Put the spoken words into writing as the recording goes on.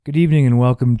Good evening and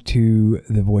welcome to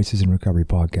the Voices in Recovery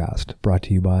podcast, brought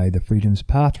to you by the Freedom's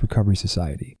Path Recovery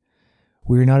Society.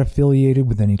 We are not affiliated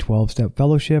with any 12-step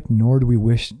fellowship, nor do we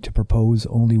wish to propose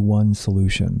only one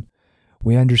solution.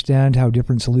 We understand how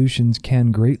different solutions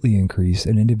can greatly increase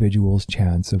an individual's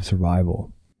chance of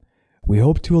survival. We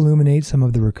hope to illuminate some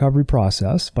of the recovery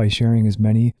process by sharing as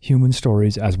many human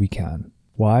stories as we can.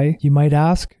 Why, you might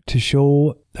ask? To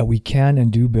show that we can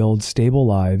and do build stable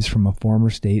lives from a former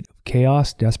state of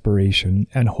chaos, desperation,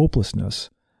 and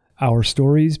hopelessness. Our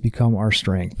stories become our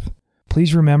strength.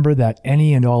 Please remember that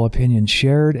any and all opinions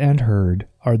shared and heard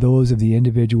are those of the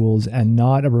individuals and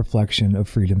not a reflection of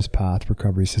Freedom's Path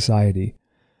Recovery Society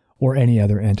or any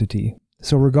other entity.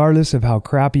 So regardless of how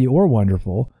crappy or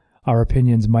wonderful our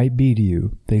opinions might be to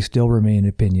you, they still remain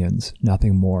opinions,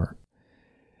 nothing more.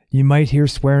 You might hear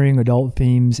swearing, adult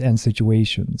themes, and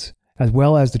situations, as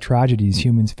well as the tragedies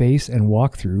humans face and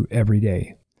walk through every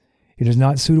day. It is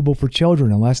not suitable for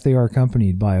children unless they are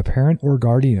accompanied by a parent or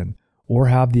guardian, or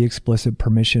have the explicit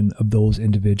permission of those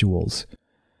individuals.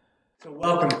 So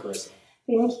welcome, Chris.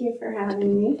 Thank you for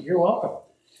having me. You're welcome.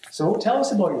 So tell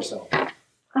us about yourself.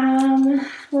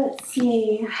 Let's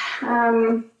see.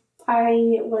 I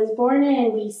was born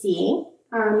in BC,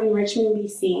 in Richmond,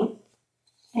 BC.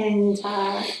 And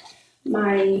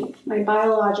my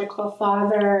biological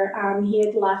father, he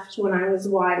had left when I was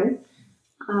 1.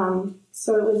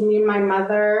 So it was me and my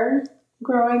mother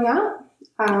growing up.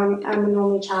 I'm an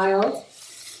only child.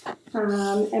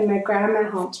 And my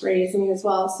grandma helped raise me as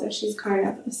well, so she's kind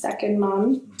of a second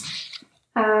mom.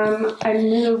 I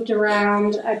moved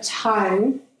around a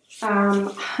ton.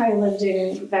 I lived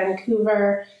in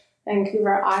Vancouver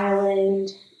Island,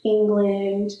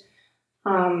 England,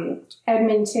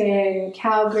 Edmonton,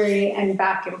 Calgary, and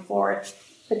back and forth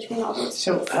between all those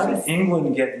So places. how did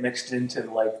England get mixed into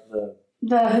like the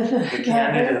the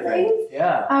Canada thing?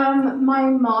 Yeah. My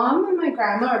mom and my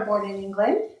grandma are born in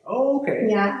England. Oh, okay.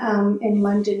 Yeah, in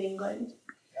London, England.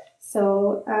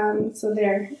 So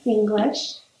they're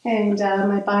English, and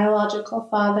my biological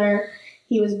father,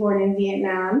 he was born in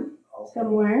Vietnam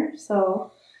somewhere.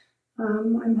 So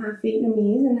I'm half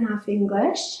Vietnamese and half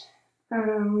English.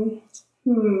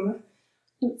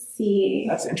 Let's see.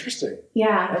 That's interesting.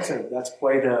 Yeah. That's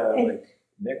quite a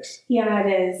mix. Yeah, it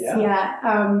is.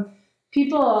 Yeah.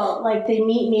 People they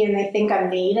meet me and they think I'm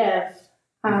native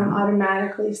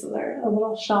automatically, so they're a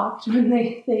little shocked when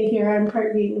they hear I'm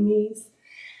part Vietnamese.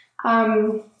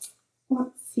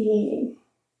 Let's see.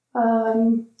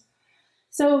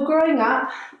 So growing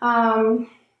up,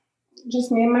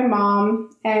 just me and my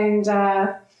mom, and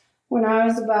when I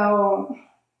was about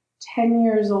 10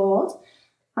 years old,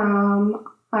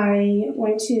 I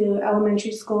went to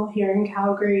elementary school here in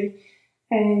Calgary,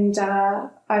 and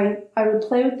I would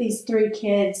play with these 3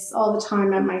 kids all the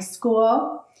time at my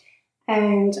school,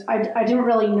 and I didn't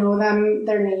really know them,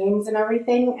 their names and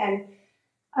everything, and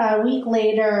a week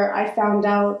later I found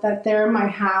out that they're my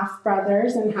half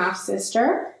brothers and half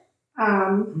sister,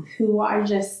 who I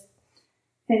just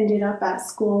ended up at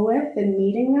school with and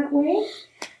meeting that way.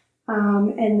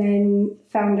 And then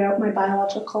found out my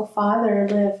biological father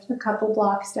lived a couple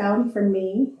blocks down from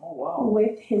me. Oh, wow.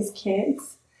 With his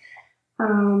kids.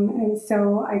 And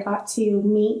so I got to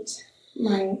meet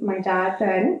my dad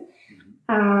then.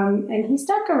 And he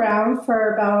stuck around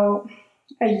for about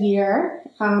a year.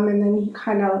 And then he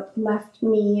kind of left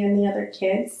me and the other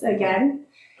kids again.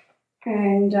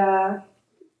 And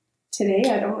today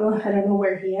I don't know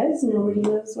where he is. Nobody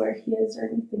knows where he is or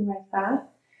anything like that.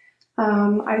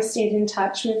 I stayed in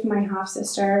touch with my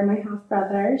half-sister and my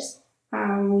half-brothers.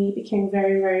 We became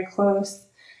very, very close.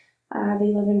 They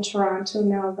live in Toronto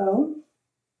now, though.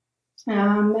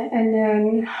 And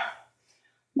then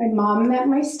my mom met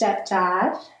my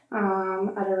stepdad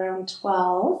at around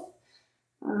 12,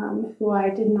 who I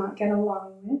did not get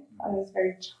along with. I was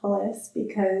very jealous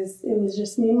because it was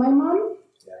just me and my mom.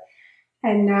 Yeah.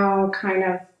 And now kind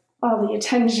of all the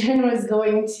attention was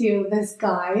going to this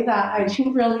guy that I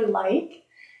didn't really like.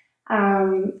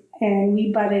 And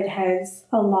we butted heads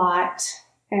a lot.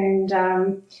 And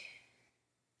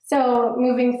so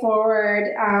moving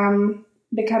forward,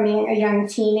 becoming a young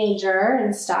teenager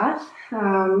and stuff,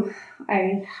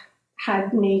 I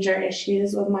had major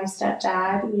issues with my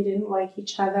stepdad. We didn't like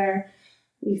each other.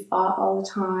 We fought all the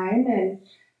time.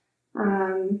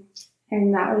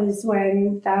 And that was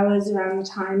around the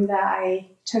time that I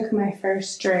took my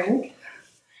first drink.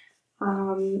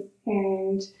 And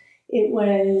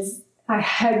I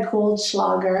had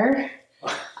Goldschlager.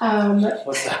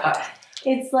 What's that?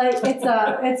 It's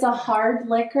a hard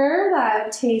liquor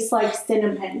that tastes like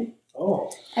cinnamon. Oh.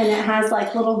 And it has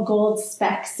like little gold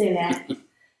specks in it.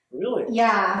 Really?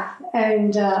 Yeah.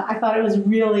 And I thought it was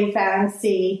really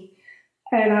fancy.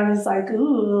 And I was like,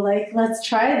 ooh, like, let's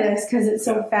try this because it's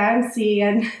so fancy.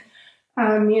 And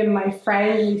me and my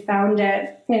friend, we found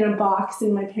it in a box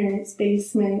in my parents'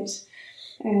 basement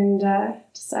and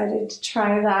decided to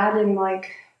try that. And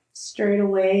like straight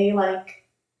away, like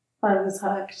I was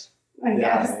hooked, I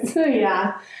guess. Right.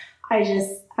 Yeah. I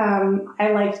just,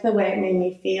 I liked the way it made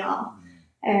me feel.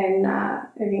 And I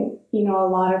think, you know, a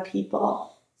lot of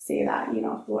people say that, you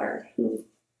know, who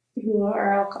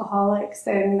are alcoholics.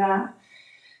 And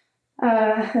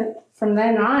from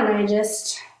then on, I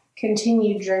just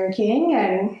continued drinking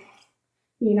and,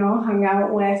 you know, hung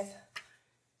out with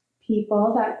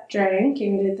people that drank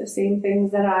and did the same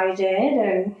things that I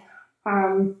did.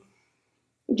 And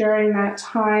during that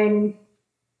time,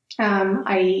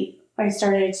 I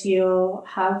started to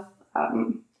have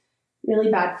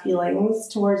really bad feelings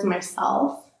towards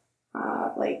myself.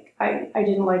 Like I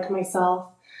didn't like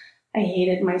myself. I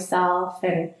hated myself.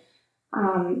 And,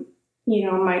 you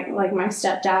know, my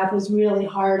stepdad was really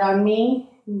hard on me,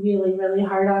 really, really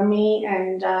hard on me.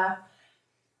 And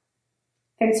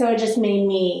so it just made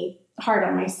me hard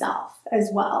on myself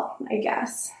as well, I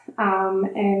guess.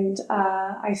 And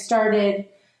I started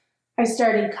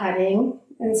cutting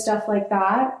and stuff like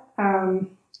that,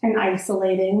 and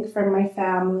isolating from my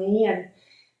family. And,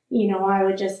 you know, I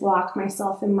would just lock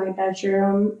myself in my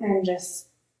bedroom and just,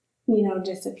 you know,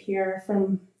 disappear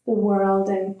from the world.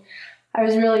 And I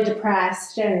was really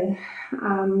depressed and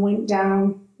went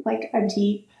down like a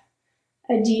deep,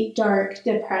 dark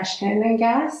depression, I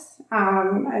guess.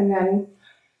 And then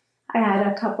I had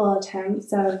a couple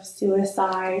attempts of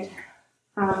suicide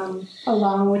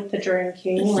along with the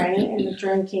drinking, right? And the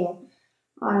drinking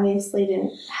obviously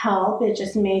didn't help. It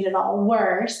just made it all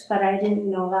worse, but I didn't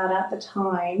know that at the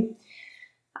time.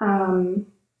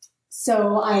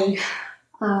 So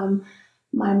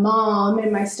my mom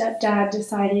and my stepdad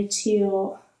decided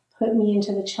to put me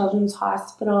into the children's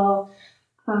hospital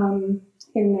in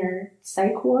their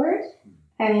psych ward.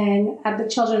 And at the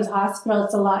children's hospital,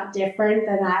 it's a lot different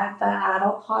than at the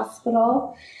adult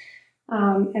hospital.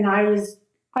 And I was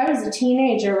a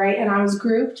teenager, right? And I was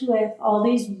grouped with all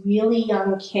these really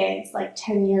young kids, like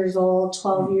 10 years old,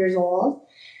 12 years old.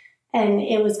 And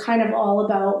it was kind of all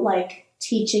about like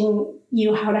teaching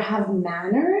you how to have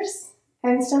manners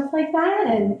and stuff like that.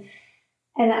 And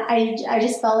I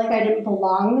just felt like I didn't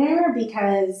belong there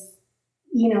because,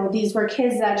 you know, these were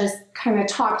kids that just kind of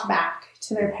talked back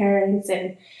to their parents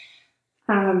and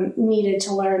needed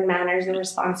to learn manners and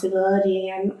responsibility.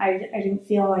 And I didn't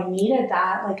feel I needed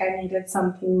that. Like I needed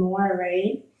something more,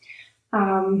 right?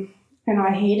 And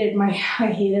I hated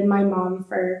my mom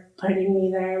for putting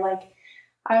me there. Like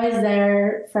I was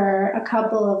there for a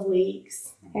couple of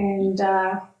weeks and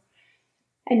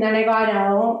then I got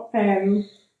out and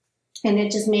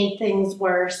it just made things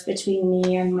worse between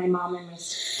me and my mom and my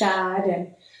dad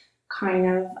and kind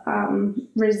of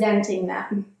resenting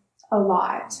them a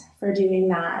lot for doing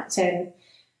that. And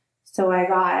so I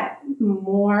got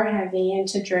more heavy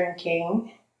into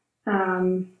drinking.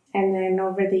 And then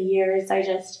over the years, I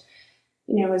just,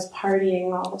 you know, was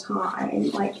partying all the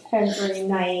time, like every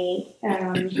night,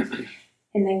 and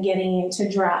then getting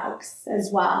into drugs as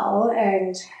well.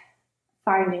 And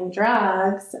finding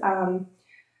drugs,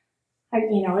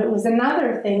 you know, it was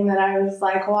another thing that I was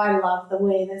like, oh, I love the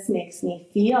way this makes me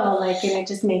feel. Like, and it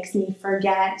just makes me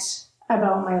forget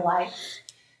about my life.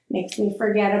 Makes me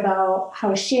forget about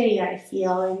how shitty I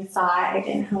feel inside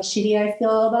and how shitty I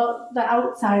feel about the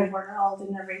outside world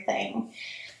and everything.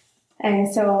 And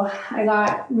so I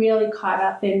got really caught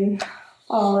up in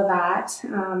all of that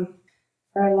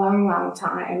for a long, long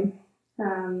time.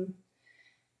 And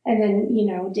then, you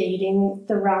know, dating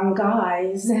the wrong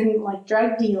guys and like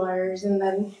drug dealers. And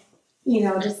then, you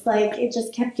know, just like it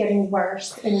just kept getting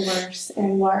worse and worse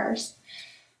and worse.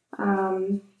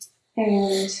 And,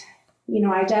 you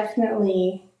know, I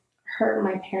definitely hurt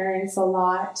my parents a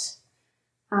lot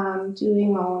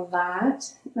doing all of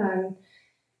that.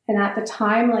 And at the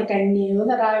time, like I knew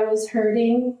that I was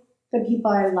hurting the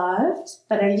people I loved,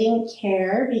 but I didn't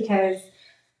care because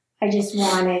I just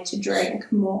wanted to drink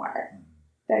more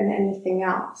than anything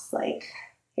else. Like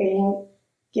I didn't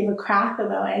give a crap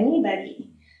about anybody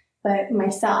but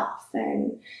myself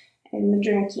and the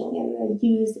drinking and the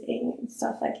using and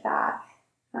stuff like that.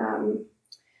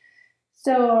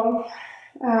 So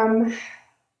a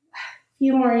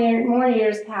few more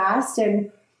years passed,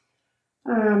 and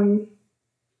I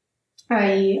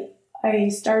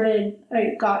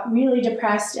got really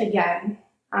depressed again,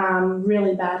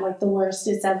 really bad, like the worst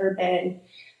it's ever been,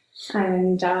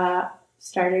 and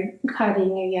started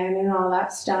cutting again and all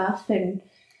that stuff. And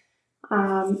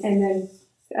And then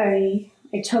I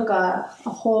took a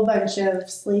whole bunch of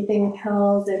sleeping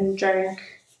pills and drank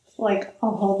like a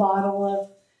whole bottle of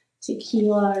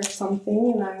tequila or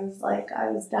something. And I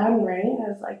was done, right? I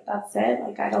was like, that's it.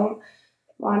 Like, I don't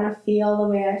want to feel the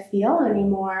way I feel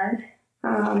anymore.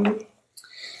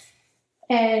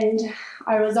 And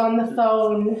I was on the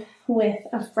phone with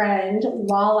a friend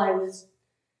while I was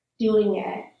doing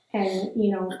it and,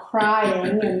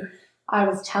 crying. And I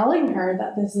was telling her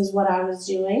that this is what I was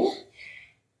doing.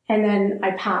 And then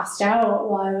I passed out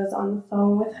while I was on the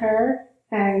phone with her.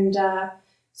 And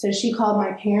so she called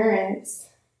my parents,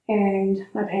 and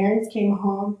my parents came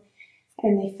home,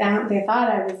 and they thought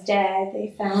I was dead.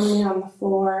 They found me on the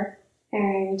floor,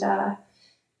 and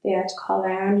they had to call the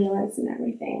ambulance and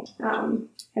everything. And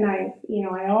I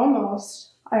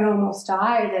almost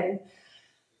died.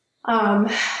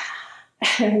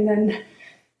 And then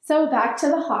so back to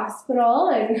the hospital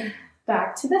and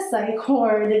back to the psych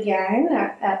ward again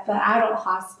at the adult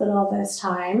hospital this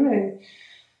time. And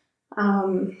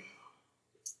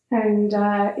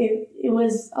it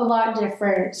was a lot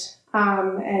different.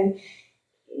 And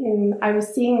I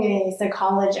was seeing a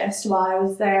psychologist while I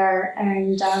was there,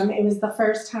 and it was the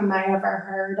first time I ever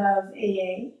heard of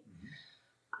AA.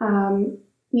 And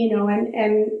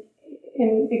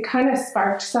it kind of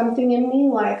sparked something in me,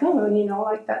 like,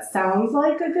 like that sounds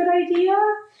like a good idea.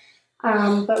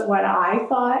 But what I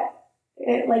thought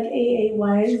AA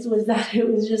was that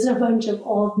it was just a bunch of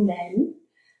old men,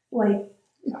 like.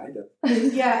 Kind of.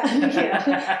 Yeah.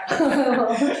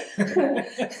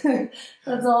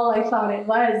 That's all I thought it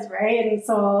was, right? And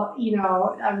so,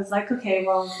 I was like, okay,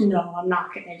 well, no, I'm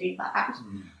not going to do that.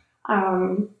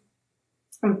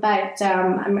 But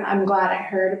I'm glad I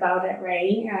heard about it,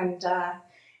 right?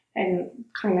 And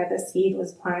kind of the seed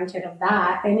was planted of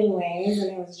that anyways,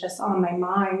 and it was just on my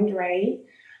mind, right?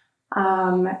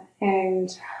 And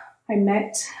I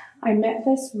met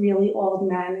this really old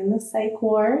man in the psych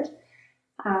ward.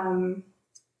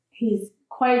 He's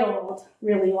quite old,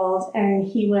 really old, and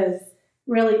he was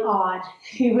really odd.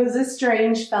 He was a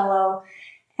strange fellow,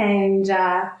 and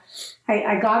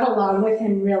I got along with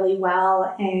him really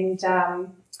well, and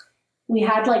we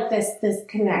had like this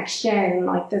connection,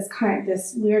 like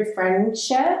this weird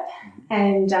friendship,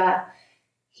 and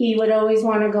he would always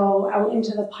want to go out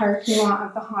into the parking lot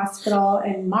of the hospital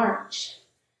and march.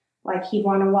 Like, he'd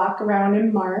want to walk around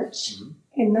and march. Mm-hmm.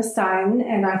 In the sun,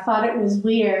 and I thought it was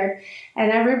weird,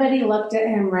 and everybody looked at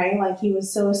him, right, like he was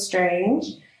so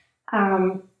strange,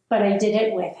 but I did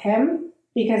it with him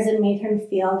because it made him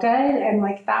feel good, and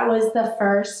like that was the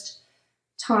first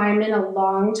time in a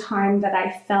long time that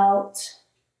I felt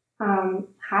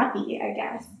happy, I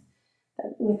guess,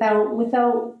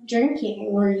 without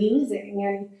drinking or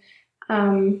using.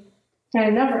 And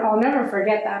I'll never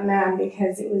forget that man,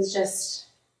 because it was just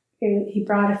he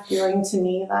brought a feeling to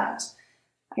me that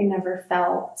I never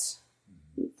felt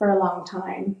for a long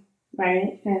time,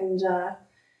 right? And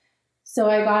so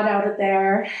I got out of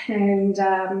there, and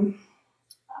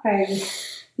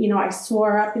I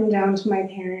swore up and down to my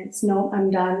parents, no,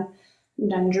 I'm done. I'm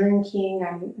done drinking.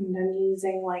 I'm done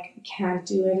using. Like, I can't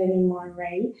do it anymore,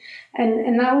 right?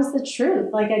 And that was the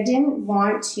truth. Like, I didn't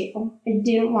want to.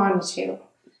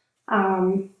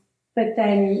 But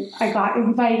then I got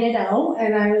invited out,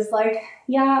 and I was like,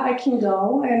 yeah, I can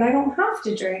go, and I don't have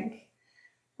to drink.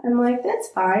 I'm like, that's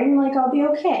fine. Like, I'll be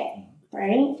okay,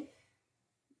 right?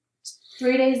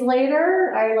 3 days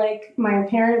later, my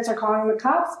parents are calling the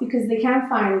cops because they can't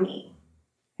find me.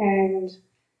 And,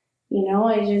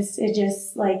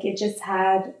 it just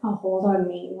had a hold on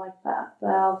me, like the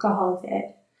alcohol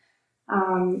did.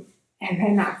 And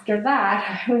then after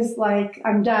that, I was like,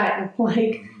 I'm done.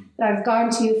 Like, I've gone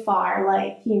too far.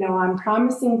 Like, I'm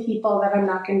promising people that I'm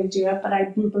not going to do it, but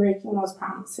I've been breaking those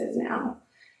promises now.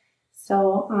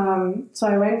 So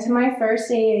I went to my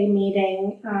first AA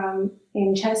meeting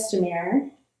in Chestermere,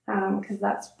 because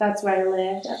that's where I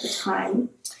lived at the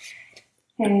time.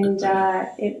 And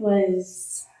it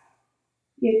was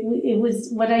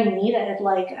what I needed.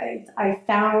 Like, I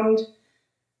found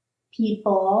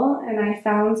people, and I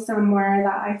found somewhere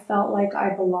that I felt like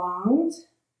I belonged,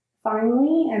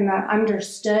 finally, and that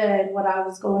understood what I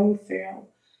was going through,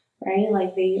 right?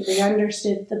 Like, they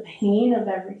understood the pain of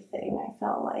everything. I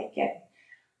felt like it.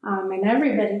 And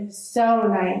everybody was so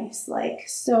nice, like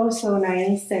so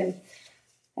nice. And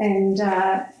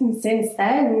since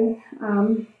then,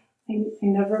 I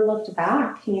never looked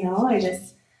back, I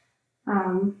just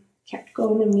kept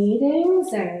going to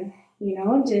meetings and,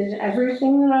 did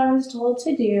everything that I was told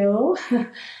to do.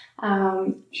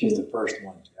 She's the first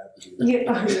one to have to do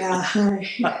that. Yeah.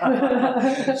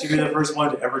 She'd be the first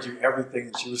one to ever do everything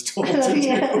that she was told to do.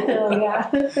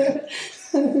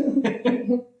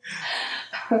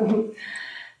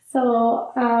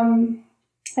 So, I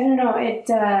don't know.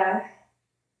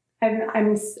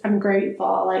 I'm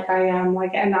grateful. Like I am.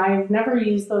 Like, and I've never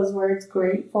used those words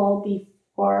grateful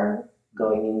before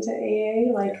going into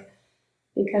AA. Like,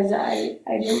 because I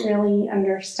didn't really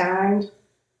understand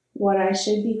what I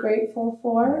should be grateful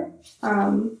for.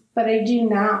 But I do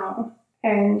now,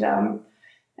 and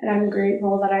I'm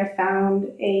grateful that I found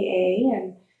AA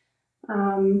and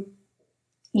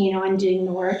and doing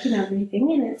the work and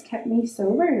everything, and it's kept me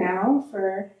sober now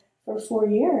for 4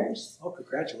 years. Oh,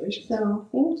 congratulations! So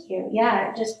thank you. Yeah,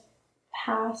 it just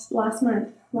passed last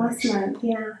month. Nice.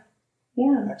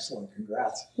 Yeah. Excellent.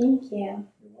 Congrats. Thank you.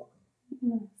 You're welcome.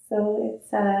 Yeah. So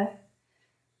it's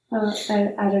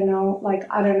I don't know. Like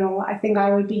I don't know. I think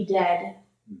I would be dead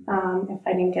if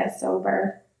I didn't get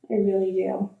sober. I really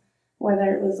do.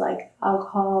 Whether it was like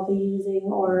alcohol using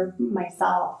or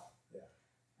myself,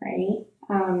 right?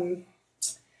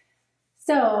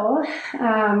 So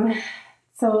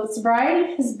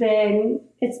sobriety has been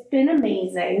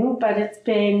amazing, but it's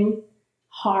been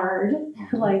hard.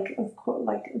 Like of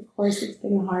course it's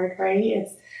been hard, right?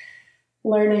 It's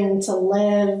learning to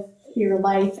live your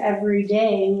life every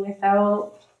day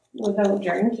without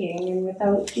drinking and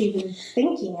without even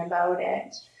thinking about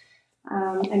it.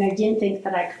 And I didn't think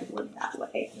that I could live that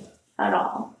way at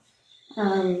all.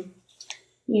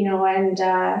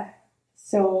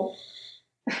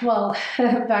 Well,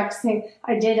 back to saying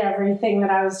I did everything that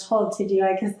I was told to do.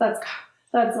 I guess that's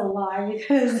a lie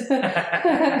because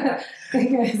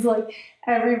like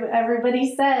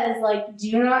everybody says like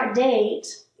do not date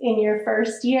in your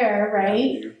first year,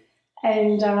 right?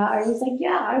 And I was like,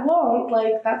 yeah, I won't.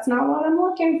 Like that's not what I'm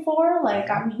looking for. Like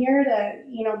I'm here to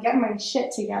get my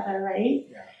shit together, right?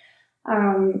 Yeah.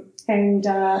 And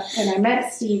I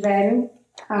met Steven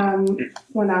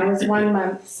when I was 1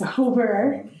 month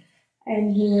sober.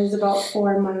 And he was about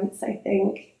 4 months, I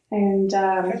think. And you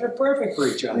guys are perfect for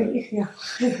each other. Yeah.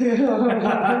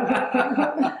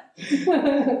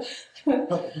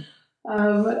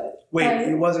 Wait,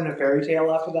 it wasn't a fairy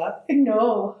tale after that?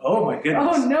 No. Oh my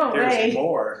goodness. Oh no There's way.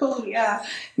 more. Oh yeah.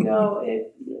 No,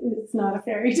 it's not a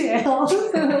fairy tale.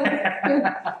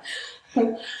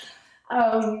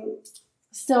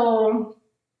 So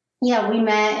yeah, we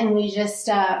met and we just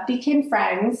became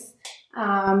friends.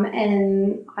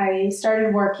 And I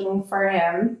started working for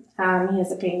him. He has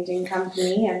a painting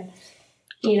company and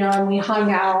we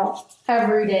hung out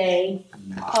every day,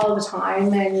 all the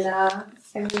time.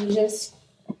 And we just,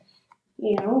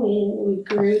 we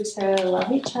grew to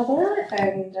love each other.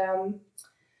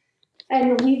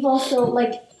 And we've also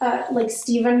like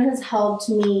Steven has helped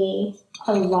me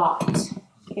a lot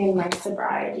in my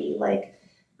sobriety. Like,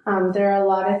 there are a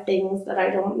lot of things that I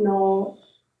don't know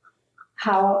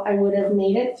how I would have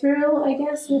made it through, I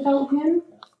guess, without him,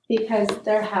 because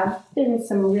there have been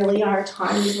some really hard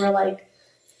times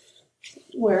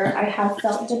where I have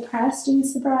felt depressed in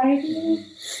sobriety,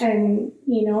 and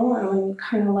I'm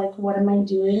kind of like, what am I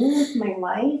doing with my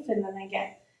life? And then I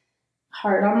get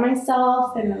hard on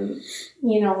myself, and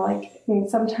and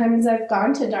sometimes I've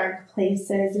gone to dark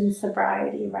places in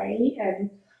sobriety, right? And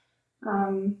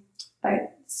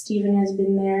but Steven has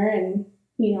been there and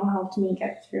helped me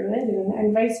get through it,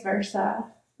 and vice versa.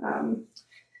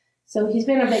 So he's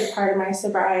been a big part of my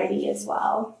sobriety as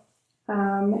well.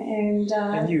 And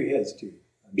you his too.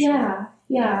 Yeah.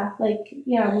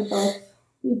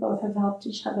 We both have helped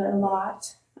each other a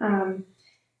lot.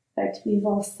 But we've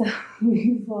also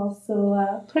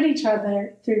put each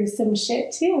other through some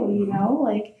shit too,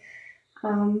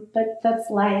 but that's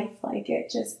life. Like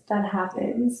that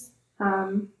happens.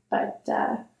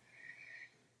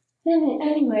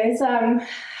 Anyways,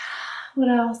 what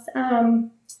else?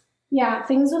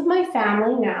 Things with my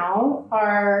family now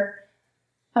are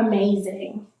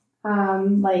amazing.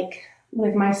 Like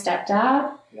with my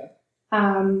stepdad,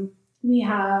 we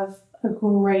have a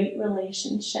great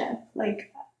relationship,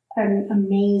 like an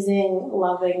amazing,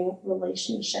 loving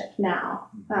relationship now.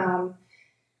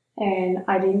 And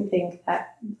I didn't think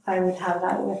that I would have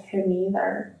that with him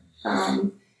either.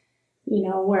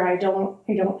 Where I don't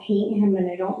hate him and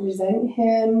I don't resent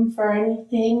him for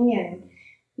anything. And,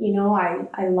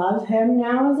 I love him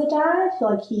now as a dad.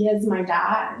 Like he is my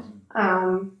dad.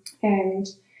 And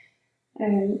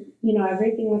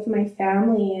everything with my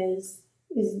family is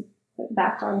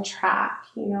back on track,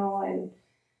 and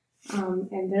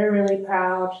they're really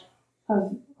proud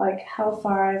of like how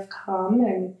far I've come.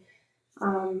 And,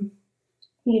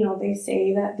 they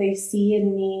say that they see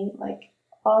in me like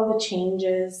all the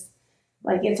changes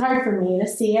like, it's hard for me to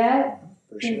see it.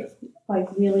 For sure. It's, like,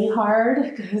 really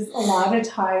hard, because a lot of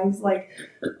times, like,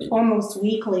 almost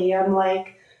weekly, I'm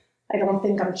like, I don't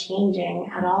think I'm changing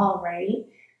at all, right?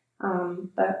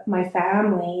 But my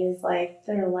family is like,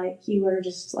 they're like, you were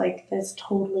just like this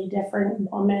totally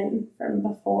different woman from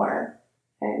before.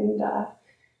 And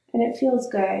it feels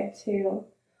good to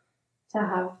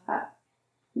have that,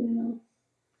 you know.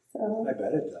 So I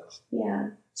bet it does. yeah.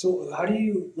 So how do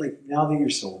you, like, now that you're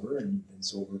sober, and you've been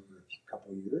sober for a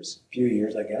few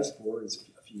years, I guess, 4 is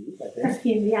a few, I think. A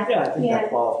few, yeah. Yeah, I think that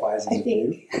qualifies as a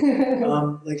few.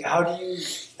 Like, how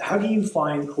do you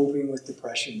find coping with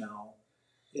depression now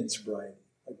in sobriety?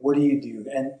 Like, what do you do?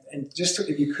 And just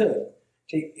if you can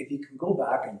go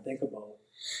back and think about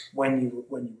when you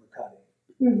were cutting,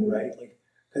 right? Like,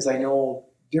 because I know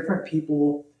different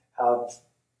people have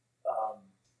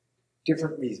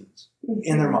different reasons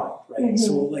in their mind, right?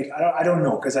 So, like, I don't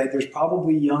know, because there's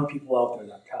probably young people out there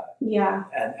that cut. Yeah.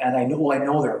 And I know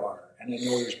there are, and I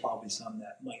know there's probably some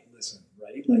that might listen,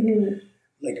 right? Like,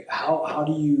 like how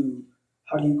do you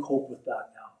cope with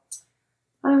that now?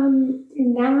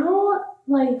 Now,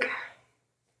 like,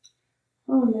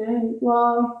 oh man,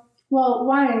 well,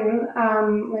 one,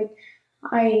 like,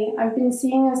 I've been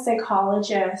seeing a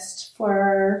psychologist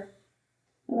for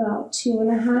about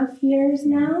 2.5 years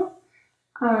now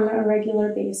on a regular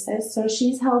basis. So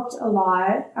she's helped a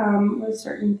lot with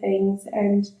certain things,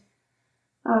 and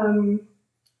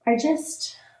I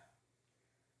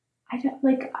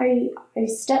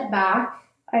step back,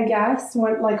 I guess,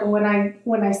 when I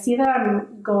see that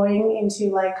I'm going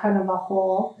into like kind of a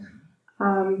hole.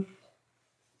 I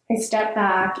step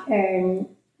back and,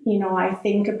 you know, I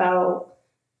think about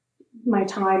my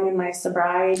time in my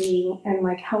sobriety and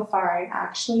like how far I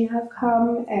actually have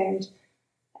come, and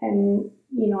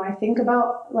you know, I think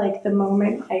about like the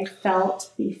moment I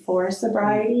felt before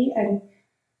sobriety, and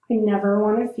I never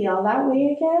want to feel that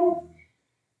way again.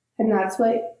 And that's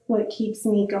what keeps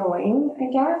me going, I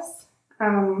guess.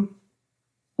 You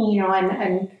know,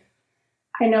 and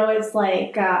I know it's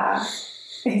like,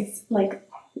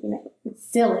 you know, it's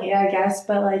silly, I guess,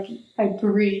 but like I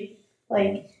breathe.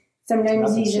 Like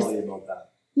sometimes you just, silly about that.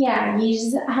 Yeah, you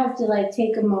just have to like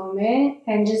take a moment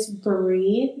and just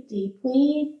breathe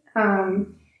deeply.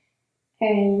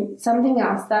 And something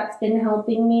else that's been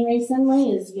helping me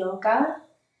recently is yoga.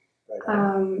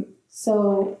 Right.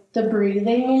 So the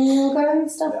breathing in yoga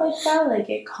and stuff like that, like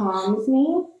it calms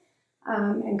me,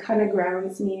 and kind of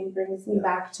grounds me and brings me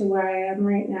back to where I am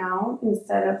right now,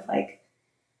 instead of like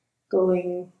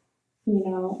going, you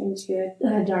know, into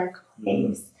a dark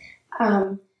place.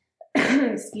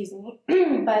 Excuse me.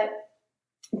 But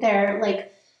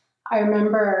I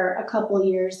remember a couple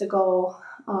years ago,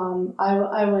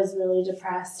 I was really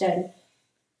depressed, and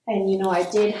you know, I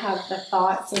did have the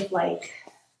thoughts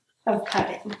of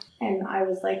cutting, and I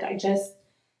was like, I just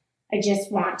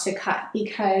want to cut,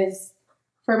 because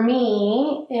for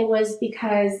me, it was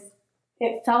because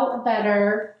it felt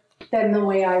better than the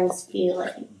way I was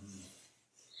feeling.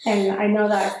 And I know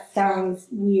that sounds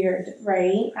weird,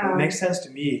 right? It makes sense to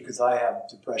me, because I have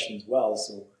depression as well.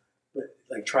 So, but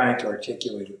like trying to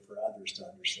articulate it for others to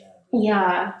understand.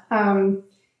 Yeah.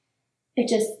 It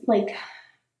just like,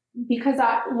 because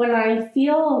when I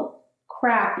feel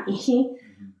crappy,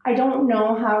 I don't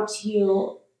know how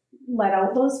to let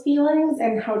out those feelings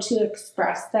and how to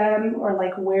express them, or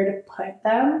like where to put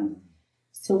them.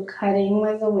 So cutting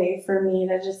was a way for me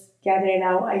to just get it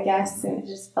out, I guess, and it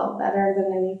just felt better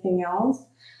than anything else.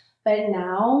 But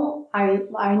now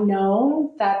I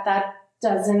know that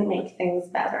doesn't make things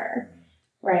better,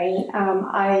 right?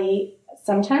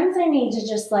 Sometimes I need to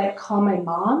just like call my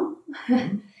mom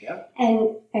and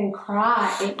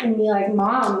cry and be like,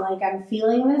 Mom, like I'm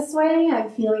feeling this way. I'm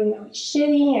feeling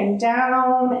shitty and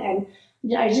down, and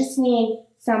I just need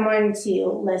someone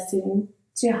to listen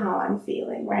to how I'm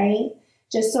feeling, right?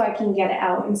 Just so I can get it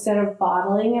out instead of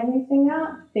bottling everything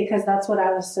up, because that's what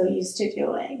I was so used to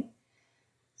doing.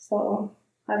 So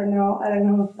I don't know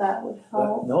if that would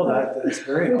help. That's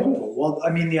very helpful. Well,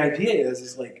 I mean, the idea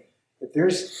is like, if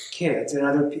there's kids and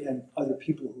other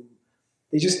people who,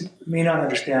 they just may not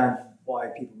understand why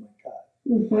people might cut.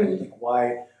 Right? Like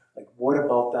why, like what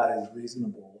about that is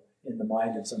reasonable in the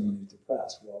mind of someone who's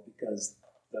depressed? Well, because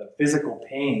the physical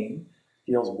pain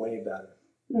feels way better,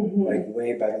 like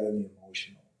way better than the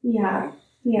emotional. Yeah. Right?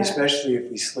 Yeah. Especially if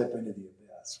we slip into the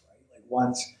abyss, right? Like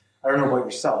once, I don't know about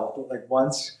yourself, but like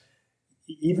once,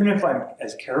 even if I'm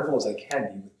as careful as I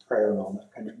can be with prayer and all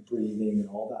that kind of breathing and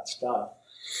all that stuff,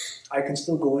 I can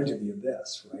still go into the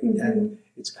abyss, right? And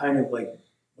it's kind of like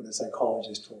what a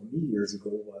psychologist told me years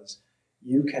ago was,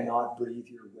 you cannot breathe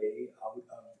your way out of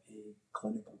a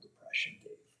clinical depression,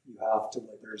 Dave. You have to,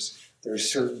 like,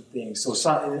 there's certain things. So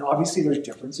and obviously there's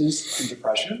differences in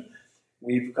depression.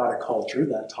 We've got a culture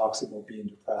that talks about being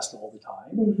depressed all the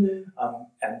time,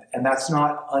 and that's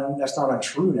not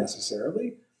untrue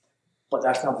necessarily, but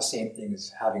that's not the same thing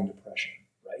as having depression,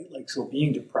 right? Like, so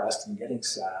being depressed and getting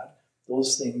sad,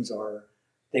 those things are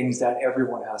things that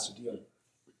everyone has to deal with,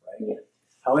 right? Yeah.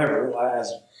 However,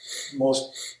 as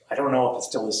most, I don't know if it's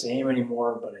still the same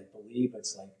anymore, but I believe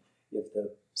it's like if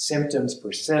the symptoms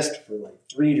persist for like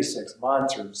 3 to 6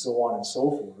 months or so on and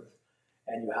so forth,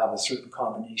 and you have a certain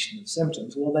combination of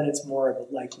symptoms, well, then it's more of a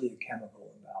likely a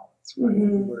chemical imbalance, right?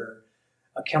 Where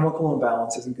a chemical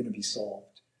imbalance isn't going to be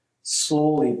solved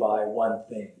solely by one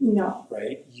thing,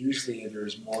 right? Usually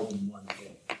there's more than one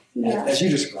thing. Yeah. As you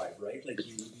described, right? Like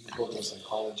you go to a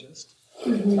psychologist,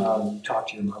 talk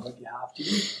to your mom if you have to.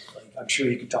 Like, I'm sure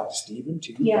you could talk to Stephen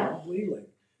too, probably. Like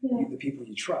the people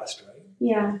you trust, right?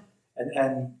 Yeah.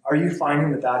 And are you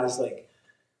finding that is like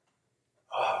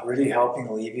really helping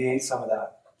alleviate some of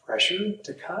that pressure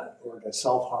to cut or to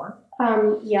self-harm?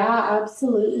 Yeah,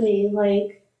 absolutely.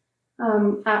 Like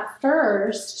at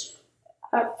first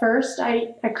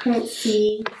I couldn't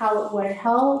see how it would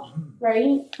help,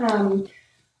 right?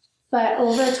 But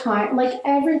over time, like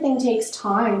everything takes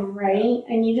time, right?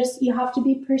 And you have to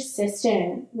be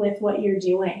persistent with what you're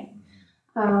doing.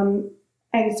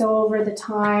 And so over the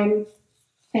time,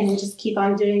 and just keep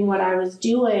on doing what I was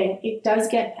doing, it does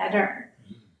get better.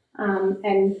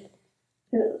 And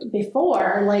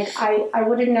before, like I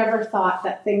would have never thought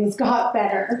that things got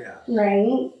better,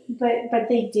 right? But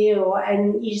they do,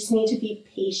 and you just need to be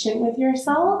patient with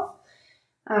yourself.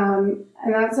 And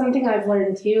that's something I've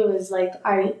learned too, is like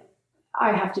I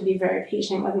have to be very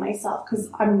patient with myself, because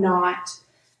I'm like,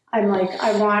 I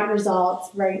want results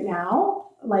right now.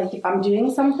 Like if I'm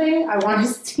doing something, I want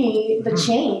to see the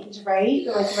change, right?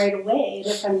 Like right away. And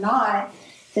if I'm not,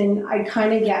 then I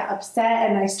kind of get upset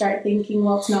and I start thinking,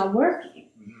 well, it's not working.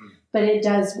 But it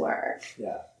does work,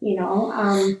 you know?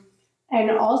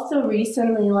 And also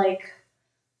recently, like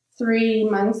 3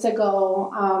 months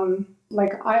ago,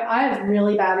 like I have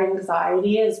really bad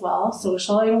anxiety as well,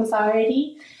 social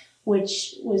anxiety,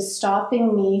 which was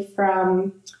stopping me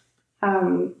from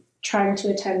trying to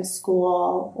attend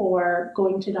school or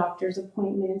going to doctor's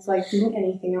appointments, like doing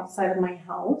anything outside of my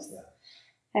house.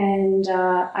 And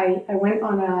I went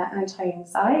on an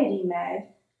anti-anxiety med,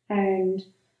 and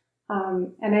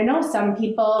I know some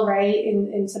people, right,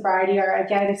 in sobriety are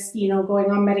against, going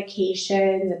on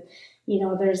medications,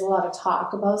 and, there's a lot of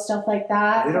talk about stuff like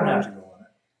that. They don't have to go on it.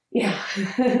 Yeah.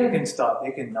 They can stop.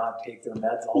 They can not take their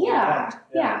meds all the time.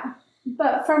 Yeah.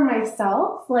 But for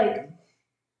myself, like,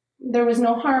 there was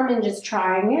no harm in just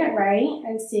trying it, right,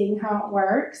 and seeing how it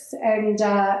works. And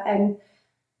I'm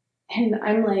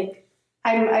like,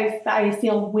 I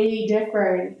feel way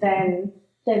different than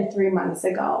 3 months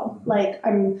ago. Like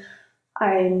I'm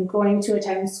going to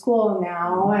attend school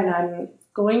now, and I'm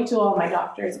going to all my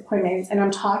doctor's appointments, and I'm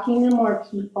talking to more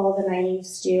people than I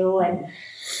used to, and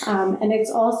it's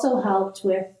also helped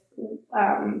with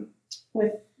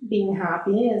being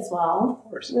happy as well,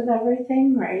 with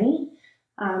everything, right?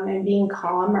 And being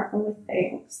calmer with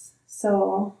things.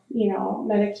 So,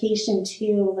 medication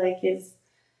too, like it's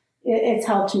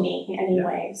helped me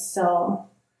anyway. So.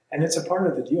 And it's a part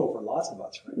of the deal for lots of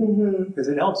us, right? Because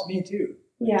it helps me too,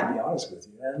 to be honest with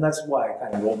you. And that's why I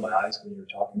kind of rolled my eyes when you were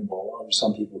talking about, well, there's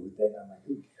some people who think, I'm like,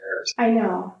 who cares? I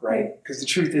know. Right? Because the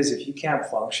truth is, if you can't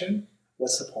function,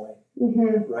 what's the point?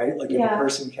 Right? Like if a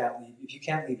person if you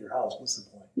can't leave your house, what's the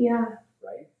point?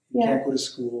 Right? You can't go to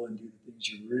school and do the things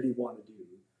you really want to do.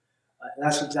 And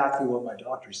that's exactly what my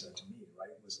doctor said to me, right?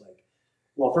 It was like,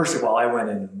 well, first of all, I went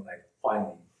in and I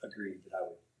finally agreed that I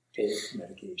would take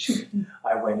medication.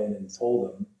 I went in and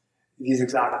told him, these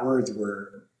exact words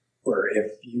were,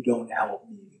 if you don't help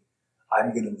me,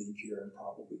 I'm going to leave here and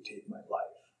probably take my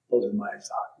life. Those are my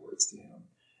exact words to him.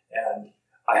 And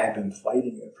I had been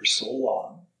fighting it for so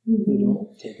long,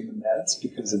 taking the meds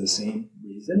because of the same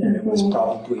reason. And it was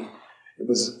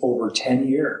over 10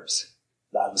 years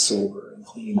that I was sober and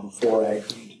clean before I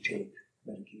agreed to take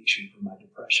medication for my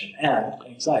depression and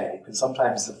anxiety. Because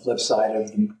sometimes the flip side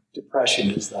of the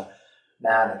depression is the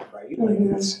manic, right? Like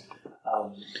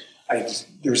it's,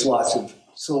 there's lots of,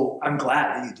 so I'm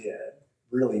glad that you did,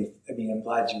 really. I mean, I'm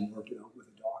glad you worked it out with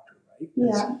a doctor, right?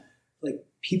 Because, like,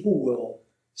 people will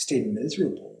stay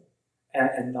miserable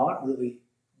and not really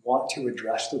want to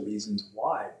address the reasons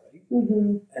why, right?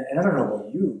 And I don't know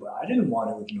about you, but I didn't want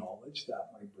to acknowledge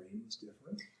that my brain was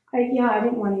different. I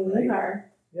didn't want to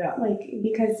either. Yeah. Like,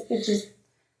 because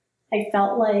I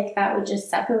felt like that would just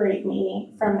separate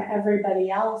me from everybody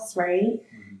else, right?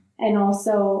 And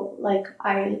also, like,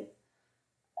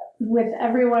 with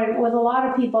a lot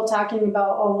of people talking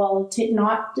about, oh, well,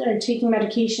 taking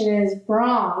medication is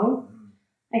wrong,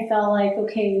 I felt like,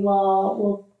 okay,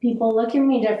 well, people look at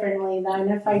me differently than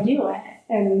if I do it.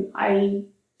 And I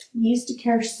used to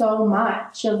care so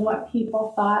much of what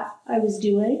people thought I was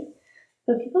doing,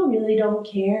 but people really don't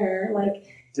care. Like,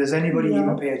 does anybody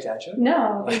even pay attention?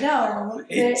 No, they don't.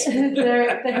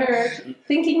 They're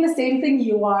thinking the same thing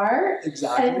you are.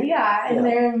 Exactly. And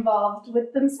they're involved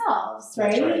with themselves,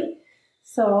 right? That's right.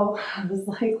 So I was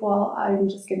like, well, I'm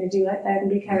just going to do it then,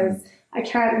 because I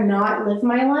can't not live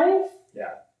my life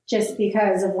just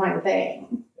because of one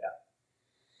thing. Yeah.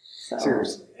 So.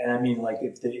 Seriously. And I mean, like,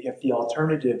 if the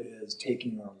alternative is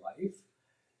taking our life,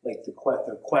 like the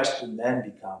question then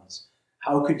becomes,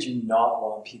 how could you not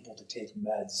want people to take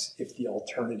meds if the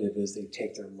alternative is they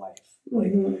take their life?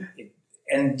 Like,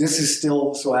 and this is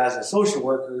still, so as a social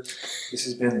worker, this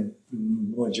has been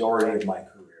the majority of my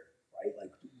career, right?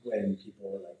 Like, when people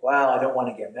are like, wow, I don't want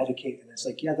to get medicated. And it's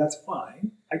like, yeah, that's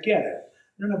fine. I get it.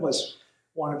 None of us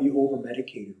want to be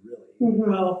over-medicated, really.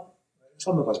 Well,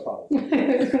 some of us probably.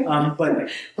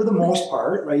 But for the most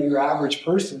part, right, your average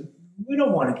person, we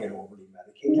don't want to get overly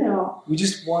medicated. No. We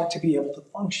just want to be able to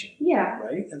function. Yeah.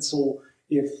 Right? And so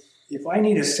if I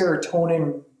need a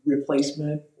serotonin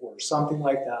replacement or something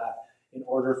like that in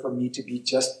order for me to be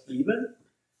just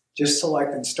so I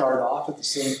can start off at the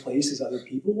same place as other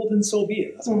people, well, then so be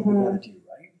it. That's what we got to do,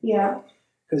 right? Yeah.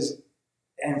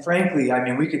 And frankly, I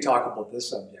mean, we could talk about this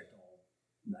subject all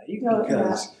night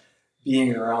because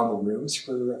being around the rooms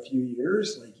for a few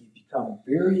years, like, you become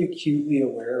very acutely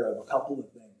aware of a couple of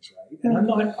things, right? And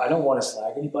I don't want to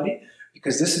slag anybody,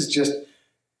 because this is just,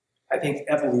 I think,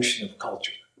 evolution of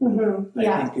culture. I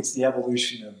think it's the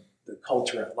evolution of the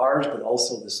culture at large, but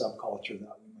also the subculture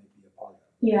that we might be a part of.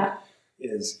 Yeah.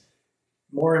 Is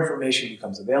more information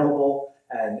becomes available,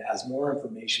 and as more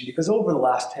information, because over the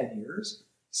last 10 years,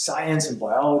 science and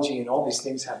biology and all these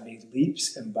things have made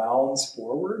leaps and bounds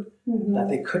forward that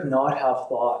they could not have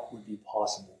thought would be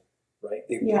possible, right?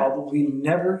 They probably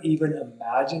never even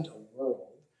imagined a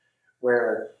world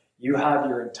where you have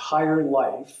your entire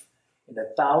life in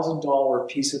a $1,000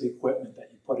 piece of equipment that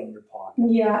you put in your pocket.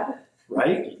 Yeah.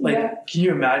 Right? Like, can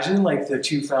you imagine, like, the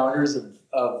two founders of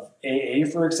AA,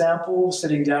 for example,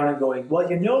 sitting down and going,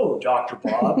 well, Dr.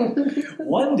 Bob,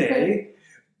 one day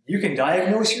you can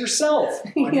diagnose yourself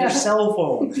on your cell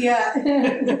phone. Yeah.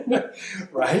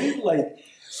 Right? Like,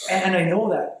 and I know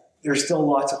that there's still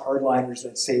lots of hardliners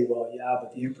that say, well, yeah,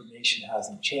 but the information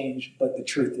hasn't changed. But the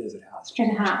truth is it has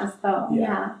changed. It has, though.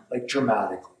 Yeah. Like,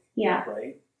 dramatically. Yeah.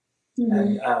 Right?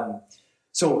 And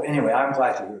so anyway, I'm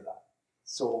glad to hear that.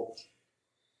 So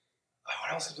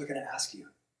what else was I going to ask you?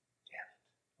 Damn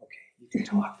it. Okay, you can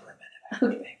talk for a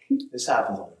minute. Okay. This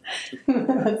happens all the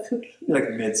time. That's okay. Like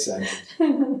mid-sentence.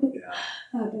 Yeah.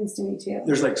 Happens to me too.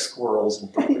 There's like squirrels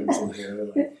and pumpkins in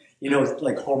here. Like,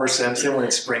 like Homer Simpson when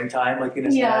it's springtime, like in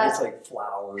his head, it's like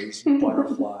flowers,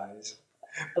 butterflies.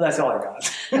 Well, that's all I got.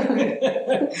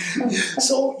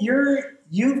 So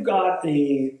you've got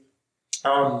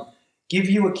give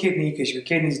you a kidney because your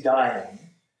kidney's dying.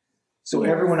 So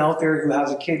everyone out there who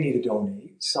has a kidney to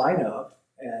donate, sign up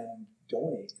and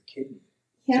donate a kidney.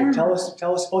 Yeah. So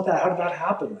tell us about that. How did that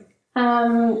happen?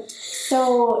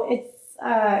 So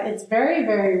it's very,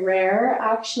 very rare,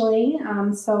 actually.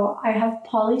 So I have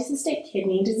polycystic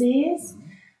kidney disease,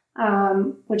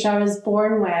 which I was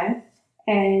born with,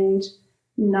 and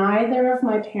neither of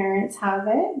my parents have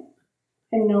it,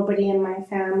 and nobody in my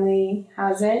family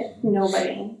has it.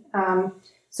 Nobody.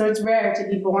 So it's rare to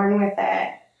be born with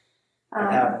it.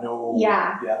 I have no...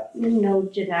 no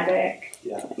genetic.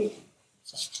 Yeah.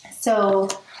 So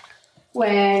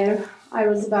when I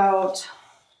was about,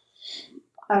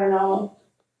 I don't know,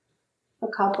 a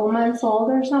couple months old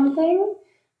or something,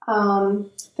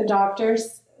 the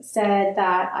doctors said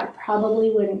that I probably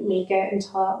wouldn't make it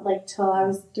till I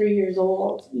was 3 years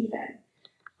old even,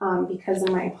 because of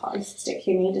my polycystic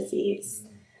kidney disease.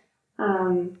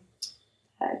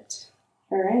 But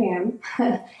here I am.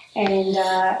 And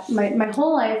my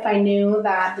whole life I knew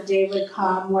that the day would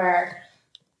come where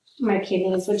my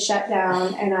kidneys would shut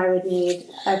down and I would need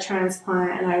a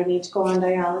transplant and I would need to go on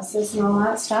dialysis and all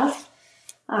that stuff.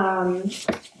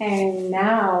 And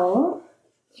now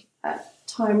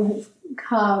time has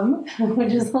come,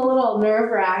 which is a little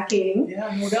nerve-wracking.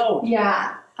 Yeah, no doubt.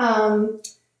 Yeah.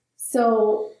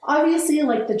 So obviously,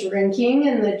 like, the drinking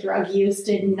and the drug use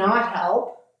did not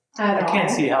help at all. I can't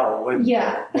see how it would.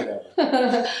 Yeah.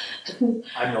 Whatever.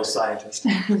 I'm no scientist.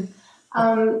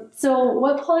 So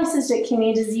what polycystic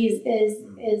kidney disease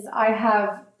is I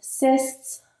have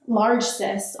cysts large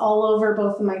cysts all over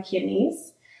both of my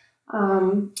kidneys.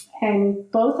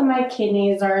 And both of my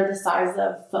kidneys are the size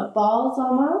of footballs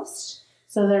almost.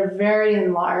 So they're very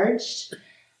enlarged.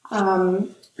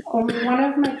 Only one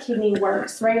of my kidney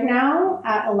works right now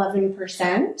at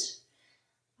 11%.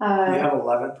 You have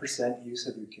 11% use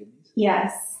of your kidneys?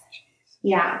 Yes. Jeez.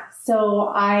 Yeah.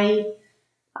 So I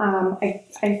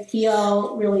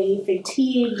feel really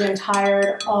fatigued and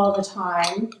tired all the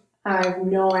time. I have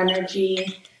no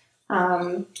energy.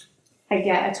 I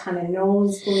get a ton of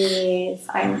nosebleeds.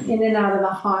 I'm in and out of the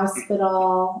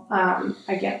hospital.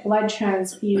 I get blood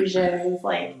transfusions.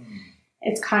 Like,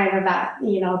 it's kind of at,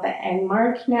 the end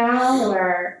mark now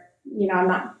where, I'm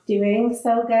not doing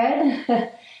so good.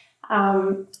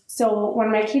 So when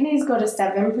my kidneys go to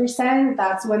 7%,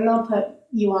 that's when they'll put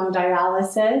you on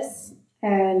dialysis,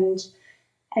 and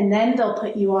then they'll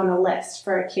put you on a list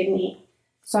for a kidney.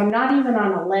 So I'm not even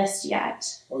on a list yet.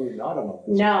 Oh, you're not on a list?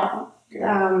 No.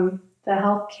 Okay. The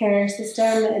healthcare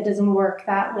system, it doesn't work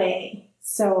that way.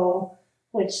 So,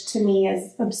 which to me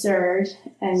is absurd.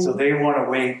 And so they want to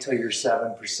wait till you're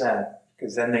 7%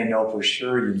 because then they know for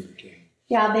sure you need a kidney.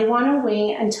 Yeah, they want to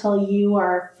wait until you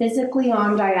are physically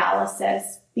on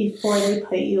dialysis before they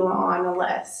put you on a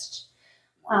list.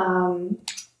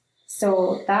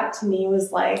 So that to me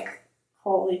was like,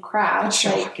 holy crap. That's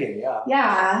shocking, yeah.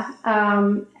 Yeah.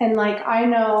 And like, I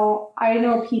know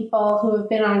people who have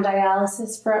been on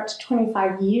dialysis for up to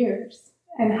 25 years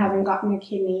and haven't gotten a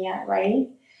kidney yet, right?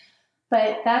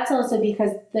 But that's also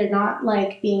because they're not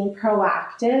like being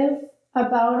proactive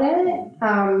about it.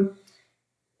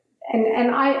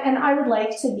 And I would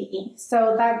like to be.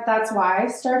 So that's why I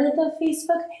started the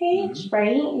Facebook page,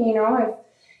 right?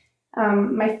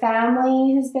 My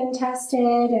family has been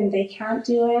tested and they can't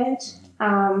do it.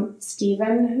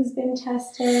 Stephen has been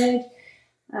tested.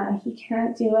 He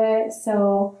can't do it.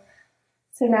 So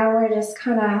now we're just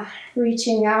kind of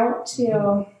reaching out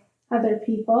to other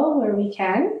people where we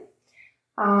can.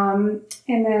 And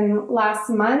then last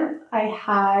month I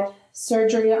had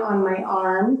surgery on my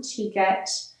arm to get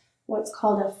what's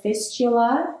called a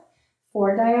fistula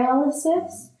for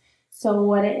dialysis. So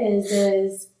what it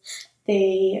is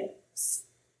they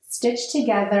stitch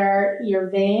together your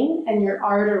vein and your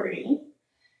artery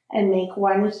and make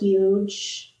one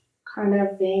huge kind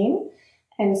of vein.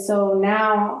 And so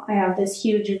now I have this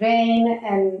huge vein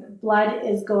and blood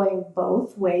is going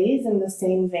both ways in the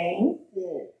same vein.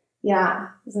 Yeah,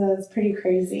 so it's pretty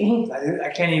crazy. I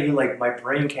can't even, my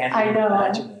brain can't even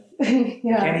imagine it.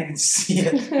 Yeah. I can't even see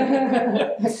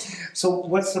it. So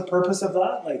what's the purpose of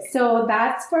that? So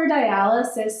that's for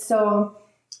dialysis. So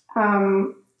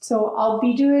I'll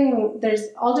be doing, there's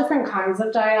all different kinds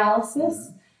of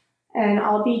dialysis, and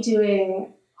I'll be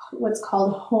doing what's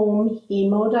called home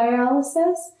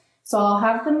hemodialysis. So I'll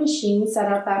have the machine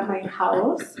set up at my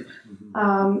house,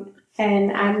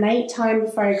 and at nighttime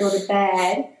before I go to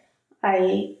bed,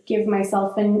 I give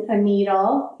myself a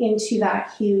needle into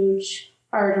that huge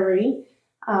artery,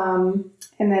 and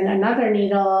then another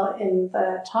needle in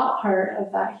the top part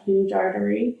of that huge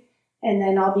artery. And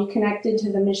then I'll be connected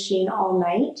to the machine all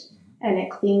night, and it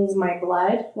cleans my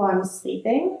blood while I'm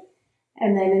sleeping.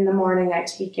 And then in the morning, I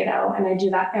take it out, and I do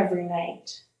that every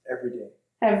night. Every day?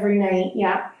 Every night,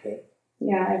 yeah. Okay.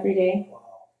 Yeah, every day.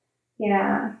 Wow.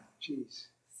 Yeah. Jeez.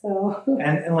 So.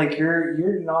 And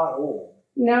you're not old.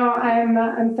 No,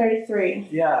 I'm 33.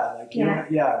 Yeah,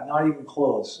 not even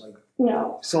close.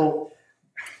 No. So.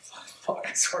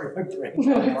 Fuck, sorry, my brain.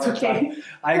 No, it's okay.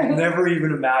 I've never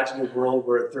even imagined a world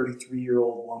where a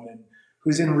 33-year-old woman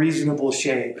who's in reasonable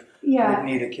shape would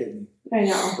need a kidney. I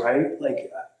know. Right?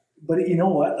 But you know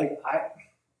what?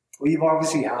 You've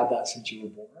obviously had that since you were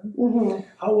born. Mm-hmm.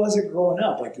 How was it growing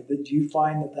up? Did you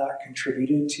find that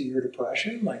contributed to your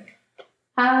depression?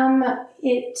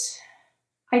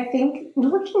 I think,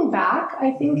 looking back,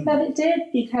 that it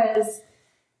did, because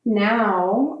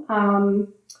now,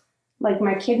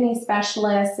 my kidney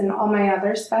specialist and all my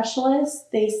other specialists,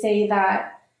 they say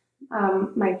that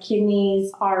my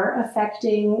kidneys are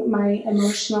affecting my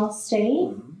emotional state.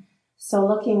 Mm-hmm. So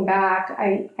looking back,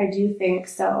 I do think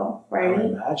so, right? I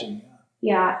would imagine,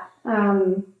 yeah.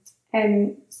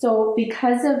 And so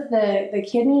because of the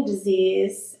kidney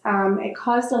disease, it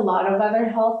caused a lot of other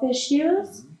health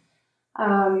issues.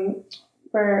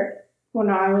 Where when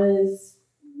I was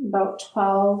about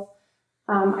 12,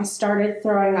 I started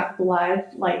throwing up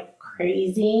blood, like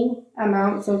crazy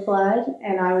amounts of blood,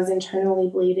 and I was internally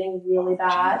bleeding really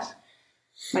bad.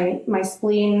 My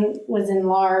spleen was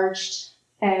enlarged,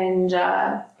 and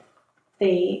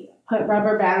they put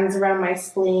rubber bands around my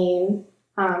spleen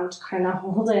to kind of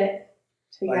hold it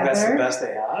together. Like that's the best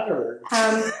they had, or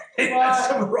well,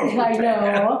 I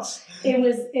know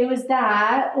it was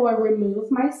that, or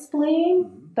remove my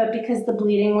spleen, but because the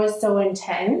bleeding was so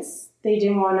intense, they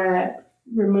didn't want to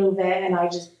remove it, and I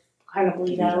just kind of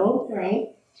bleed out,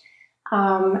 right?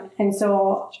 And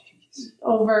so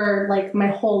over like my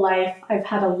whole life, I've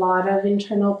had a lot of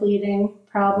internal bleeding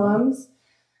problems.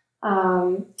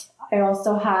 I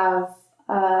also have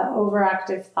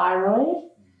overactive thyroid.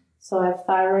 So I have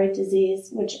thyroid disease,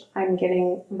 which I'm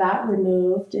getting that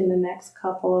removed in the next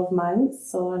couple of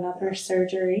months. So another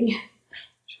surgery.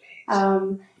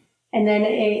 And then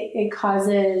it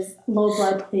causes low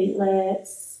blood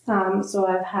platelets. So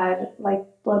I've had like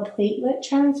blood platelet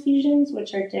transfusions,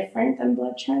 which are different than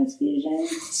blood transfusions.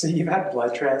 So you've had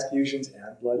blood transfusions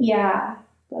and blood? Yeah,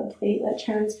 blood platelet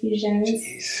transfusions.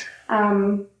 Jeez.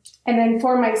 And then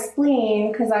for my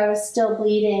spleen, because I was still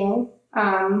bleeding,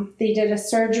 they did a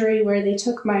surgery where they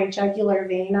took my jugular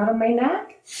vein out of my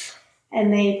neck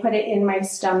and they put it in my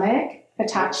stomach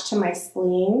attached to my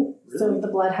spleen. Really? So the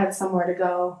blood had somewhere to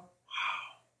go.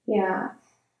 Yeah.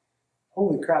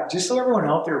 Holy crap. Just so everyone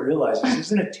out there realizes, this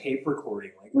isn't a tape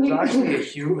recording. Like, there's actually a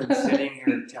human sitting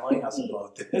here telling us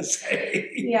about this.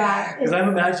 Yeah. Because I'm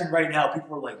imagining right now,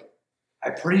 people are like,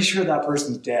 I'm pretty sure that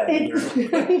person's dead.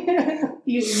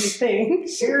 You think.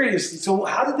 Seriously. So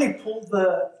how did they pull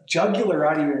the jugular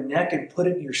out of your neck and put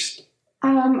it in your stomach?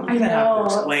 I know.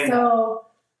 So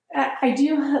I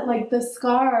do have, like, the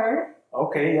scar.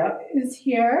 Okay, yeah. Is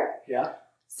here. Yeah.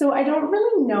 So I don't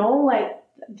really know, like,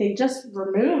 they just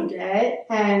removed it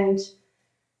and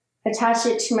attached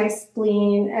it to my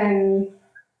spleen and,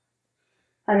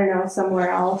 I don't know, somewhere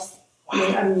else.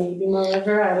 Wow. Maybe my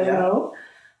liver, I don't know.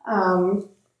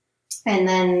 And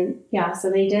then, yeah, so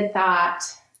they did that.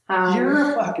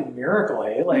 You're a fucking miracle,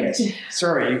 eh? Like,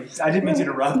 sorry, I didn't mean to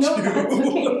interrupt no, you. That's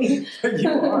okay. But you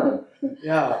are.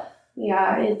 Yeah.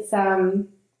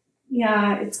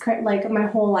 Yeah, it's like my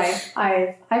whole life.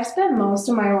 I've spent most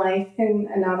of my life in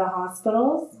and out of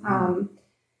hospitals.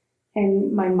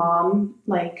 And my mom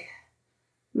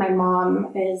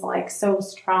is like so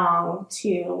strong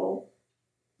to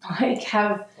like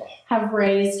have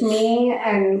raised me,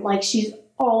 and like she's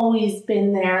always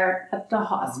been there at the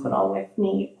hospital with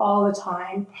me all the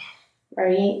time,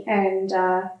 right? And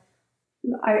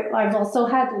I've also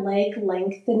had leg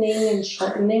lengthening and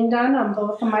shortening done on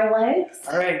both of my legs.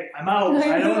 All right, I'm out.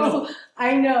 I don't know.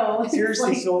 I know.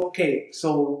 Seriously, like,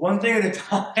 so one thing at a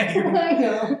time. I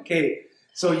know. Okay,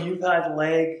 so you've had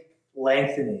leg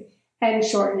lengthening. And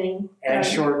shortening. And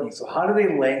shortening. So how do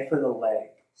they lengthen the leg?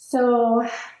 So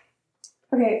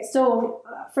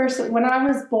first, when I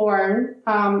was born,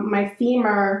 my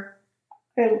femur,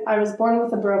 I was born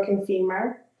with a broken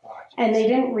femur. And they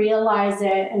didn't realize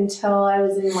it until I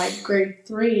was in like grade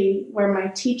 3, where my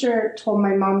teacher told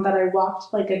my mom that I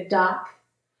walked like a duck.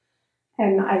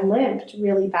 And I limped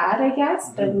really bad, I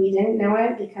guess, but we didn't know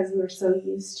it because we were so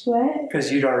used to it.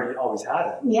 Because you'd already always had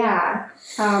it. Yeah.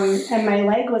 And my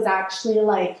leg was actually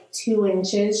like 2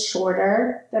 inches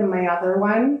shorter than my other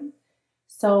one.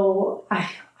 So I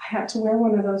had to wear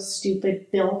one of those stupid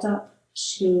built-up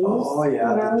shoes. Oh,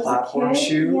 yeah, the platform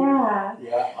shoe. Yeah.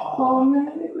 Yeah. Oh,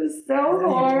 man, it was so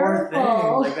horrible.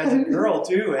 Poor thing. Like, as a girl,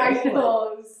 too. Eh? I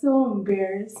know. It was so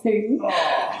embarrassing.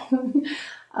 Oh.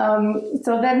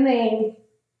 So then they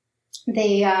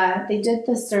did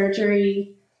the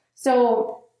surgery.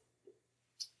 So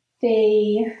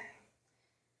they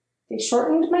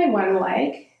shortened my one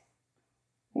leg,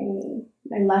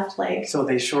 my left leg. So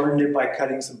they shortened it by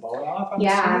cutting some bone off?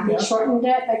 They shortened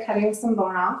it by cutting some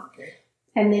bone off. Okay.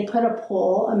 And they put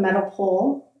a metal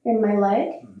pole in my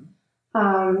leg.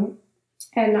 And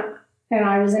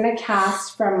I was in a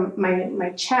cast from my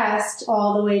chest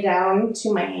all the way down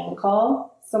to my ankle.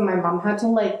 So my mom had to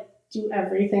like do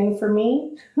everything for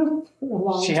me for a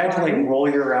long time. She had to like roll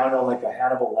you around on like a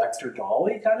Hannibal Lecter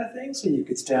dolly kind of thing so you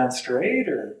could stand straight,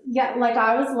 or? Yeah, like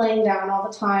I was laying down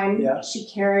all the time. Yeah. She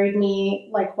carried me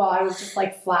like while I was just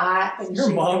like flat. And your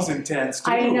mom's intense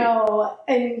too. I know.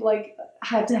 And like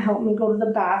had to help me go to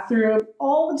the bathroom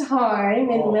all the time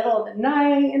in the middle of the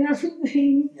night and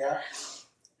everything. Yeah.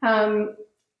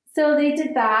 So they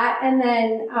did that, and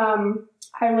then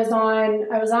I was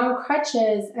on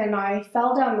crutches, and I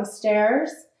fell down the stairs,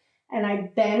 and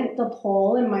I bent the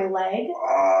pole in my leg.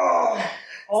 Oh,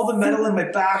 all the metal in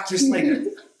my back just like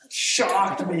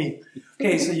shocked me.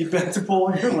 Okay, so you bent the pole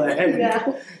in your leg.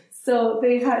 Yeah. So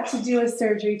they had to do a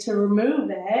surgery to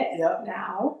remove it.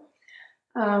 Now.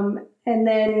 And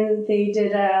then they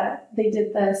did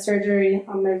the surgery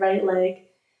on my right leg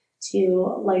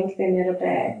to lengthen it a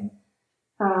bit,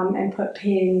 and put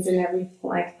pins and everything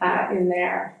like that in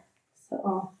there.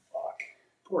 So, Fuck.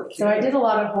 Poor kid. so I did a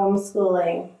lot of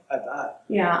homeschooling. I bet.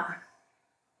 Yeah.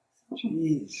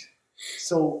 Jeez.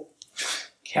 So,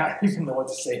 can't even know what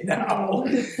to say now.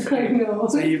 I know.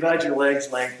 So you've had your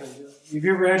legs lengthened. Have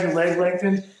you ever had your leg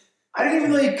lengthened? I didn't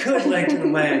even know you could lengthen a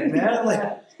leg, man. Like,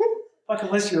 fuck,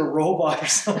 unless you're a robot or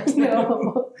something.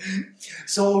 No.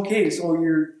 So, okay, so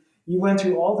you went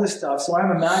through all this stuff. So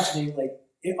I'm imagining, like,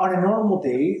 on a normal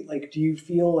day, like, do you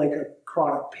feel like a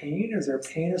chronic pain? Is there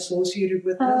pain associated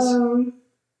with this?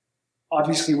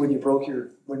 Obviously, when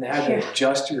they had to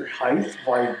adjust your height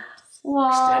by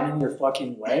extending your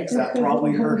fucking legs, that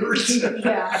probably hurts.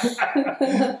 Yeah.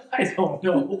 I don't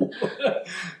know.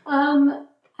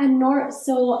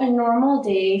 So a normal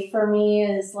day for me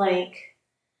is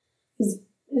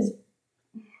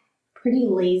pretty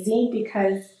lazy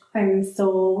because I'm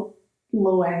so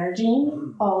low energy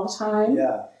all the time.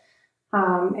 Yeah.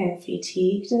 And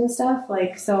fatigued and stuff.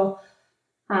 I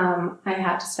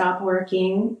had to stop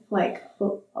working a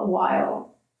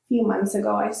few months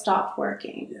ago. I stopped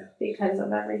working because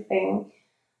of everything.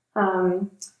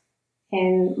 And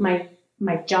my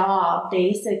job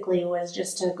basically was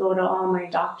just to go to all my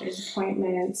doctor's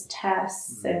appointments,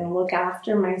 tests, and look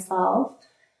after myself.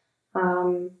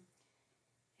 And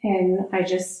I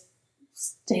just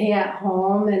stay at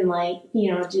home and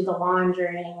do the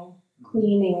laundering,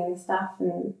 cleaning and stuff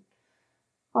and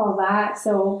all that.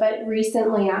 So, but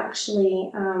recently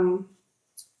actually,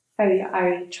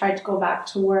 I tried to go back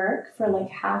to work for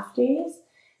half days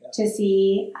to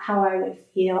see how I would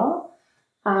feel.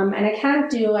 And I can't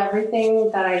do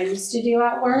everything that I used to do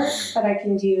at work, but I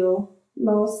can do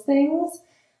most things.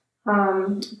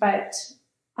 But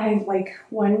I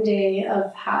one day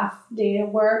of half day of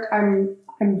work, I'm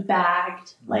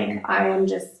bagged.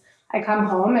 I come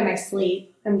home and I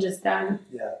sleep. I'm just done.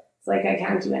 Yeah. It's I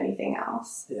can't do anything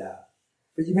else. Yeah.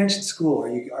 But you mentioned school. Are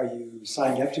you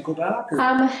signed up to go back? Or?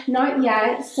 Not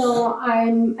yet. So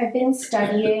I've been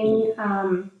studying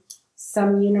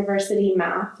some university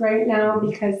math right now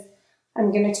because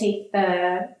I'm going to take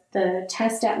the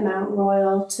test at Mount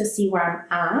Royal to see where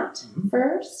I'm at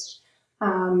first,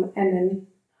 and then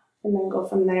go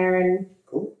from there and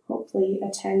hopefully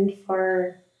attend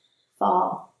for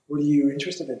fall. What are you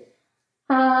interested in?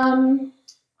 I'm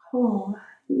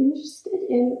interested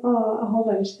in a whole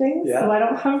bunch of things. Yeah. So I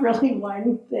don't have really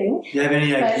one thing. Do you have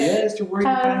any idea as to where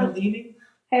you're kind of leaning?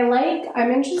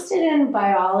 I'm interested in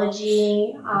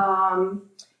biology,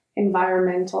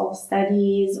 environmental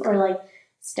studies, or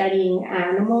studying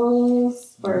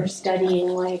animals, or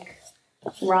studying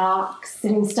rocks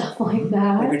and stuff like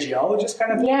that. Like a geologist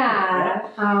kind of thing? Yeah.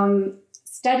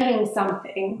 Studying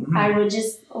something. I would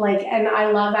just and I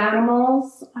love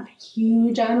animals. I'm a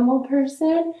huge animal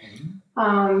person.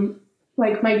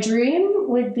 My dream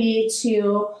would be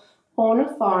to own a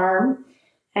farm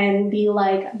and be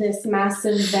this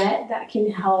massive vet that can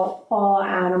help all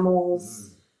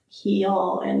animals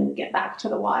heal and get back to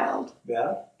the wild.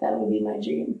 Yeah. That would be my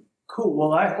dream. Cool.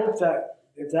 Well, I hope that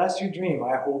if that's your dream,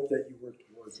 I hope that you work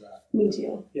towards that. Me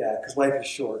too. Yeah, because life is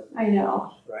short. I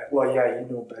know. Right. Well, yeah, you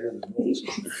know better than most.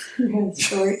 It's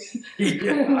short.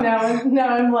 Yeah. Now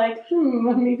I'm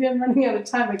maybe I'm running out of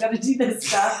time. I got to do this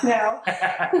stuff now.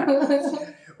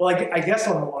 Well, I guess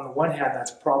on the one hand,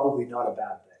 that's probably not a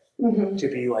bad thing to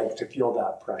be to feel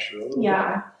that pressure a little bit.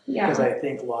 Yeah. Because I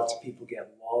think lots of people get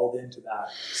lulled into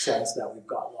that sense that we've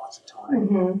got lots of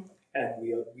time, and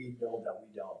we know that we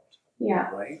don't. Yeah.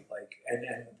 Right?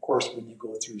 And of course, when you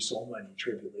go through so many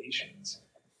tribulations,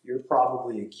 you're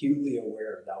probably acutely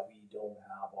aware that we don't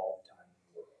have all the time in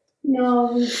the world.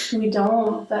 No, we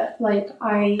don't. But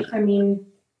I mean,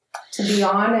 to be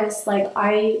honest,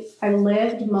 I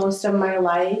lived most of my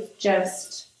life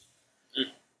just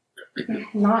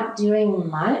not doing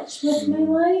much with my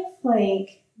life,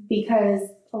 because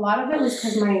a lot of it was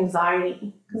because my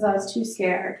anxiety, because I was too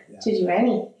scared to do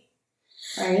anything,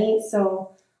 right? So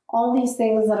all these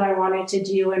things that I wanted to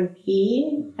do and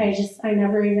be, I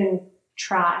never even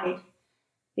tried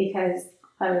because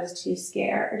I was too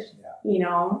scared, but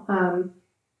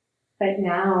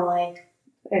now,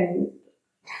 and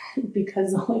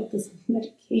because of this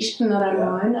medication that I'm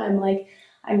on,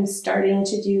 I'm starting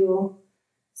to do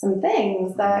some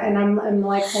things that, and I'm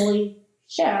holy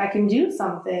shit, I can do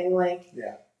something.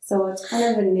 So it's kind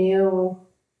of a new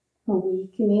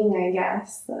awakening, I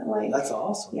guess. That's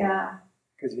awesome. Yeah.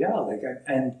 Because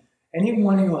and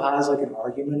anyone who has an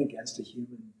argument against a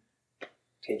human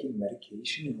taking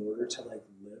medication in order to live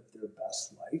their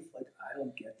best life, I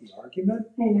don't get the argument.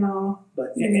 I know.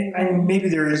 But and maybe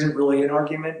there isn't really an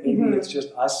argument. Maybe it's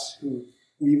just us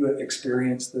we've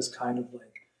experienced this kind of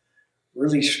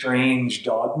really strange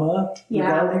dogma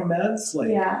regarding meds.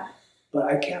 Like, but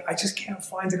I just can't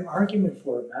find an argument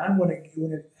for it, man. When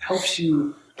it helps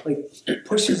you, like,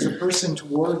 pushes a person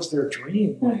towards their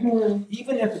dream, like,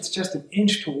 even if it's just an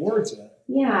inch towards it,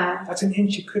 that's an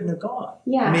inch you couldn't have gone.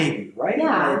 Maybe,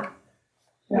 right?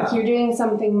 Like you're doing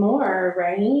something more,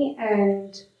 right?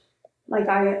 And like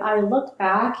I look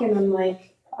back and I'm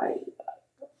like,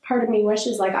 part of me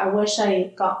wishes, like, I wish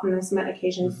I gotten this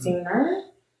medication sooner,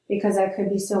 because I could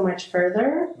be so much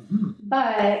further.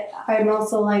 But I'm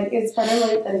also like, it's better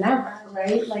late than never,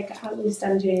 right? Like, at least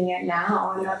I'm doing it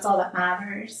now, and that's all that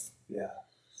matters.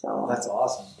 So that's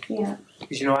awesome.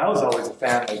 Because, Yeah. I was always a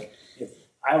fan, like,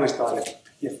 I always thought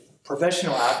if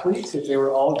professional athletes, if they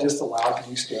were all just allowed to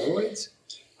do steroids,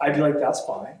 I'd be like, that's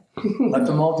fine. Let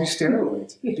them all do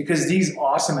steroids. Because these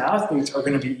awesome athletes are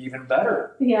going to be even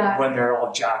better when they're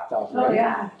all jacked up,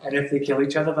 right? And if they kill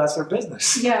each other, that's their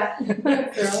business. I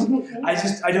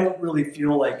don't really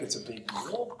feel like it's a big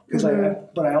deal.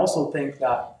 But I also think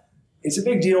that it's a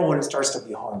big deal when it starts to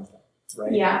be harmful,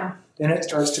 right? Then it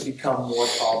starts to become more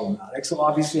problematic. So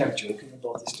obviously I'm joking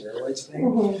about the steroids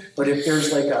thing. But if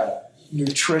there's like a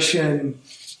nutrition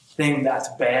thing that's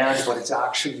banned, but it's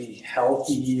actually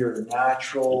healthy or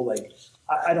natural, like,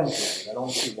 I don't get it. I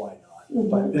don't see why not.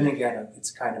 But then again,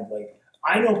 it's kind of like,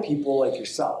 I know people like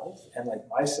yourself and like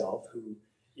myself who,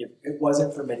 if it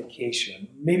wasn't for medication,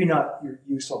 maybe not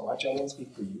you so much, I won't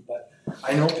speak for you, but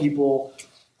I know people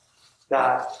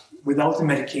that without the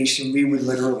medication, we would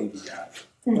literally be dead.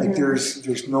 Like,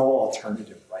 there's no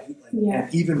alternative, right? Like,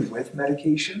 and even with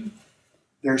medication,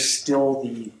 there's still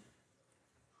the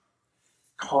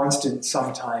constant,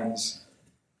 sometimes,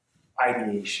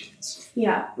 ideations.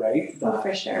 Right?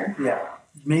 For sure.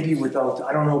 Maybe without,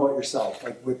 I don't know about yourself,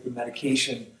 like with the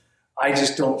medication, I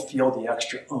just don't feel the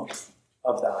extra oomph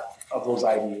of those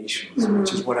ideations,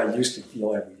 which is what I used to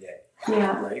feel every day.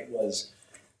 Right?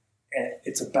 And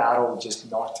it's a battle just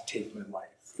not to take my life.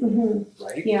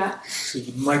 Right? So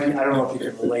you might be, I don't know if you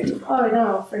can relate to that. Oh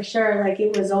no, for sure. Like,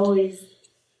 it was always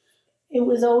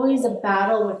a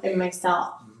battle within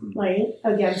myself. Right,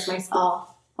 against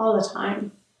myself all the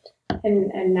time,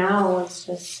 and now it's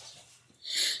just,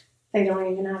 I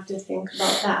don't even have to think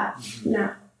about that.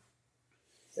 No.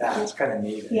 It's kind of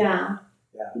neat. Yeah.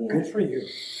 Good for you.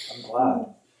 I'm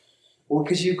glad. Well,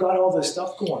 because you've got all this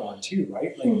stuff going on too,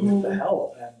 right? Like with the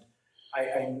health, and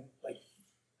I like,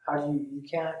 how do you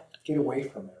can't get away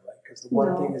from it, right? Because the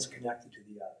one thing is connected to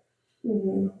the other.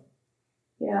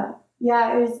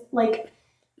 It was like,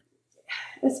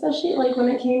 especially like when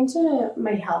it came to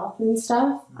my health and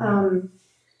stuff,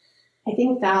 I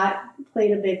think that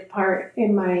played a big part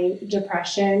in my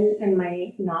depression and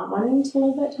my not wanting to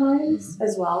live at times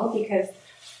as well, because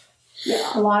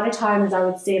a lot of times I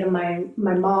would say to my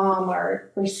mom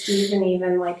or Stephen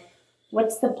even, like,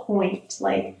 what's the point?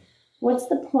 Like, what's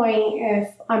the point if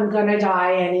I'm gonna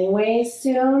die anyway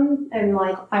soon, and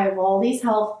like I have all these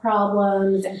health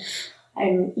problems, and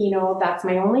I'm, that's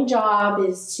my only job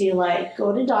is to like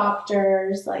go to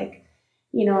doctors. Like,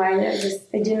 I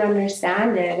didn't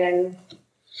understand it. And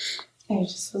I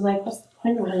just was like, what's the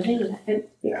point of living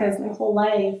it? Because my whole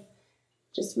life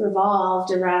just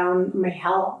revolved around my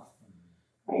health.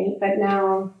 Right. But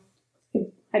now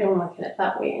I don't look at it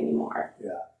that way anymore.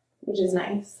 Which is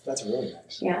nice. That's really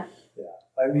nice. Yeah.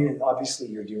 I mean, obviously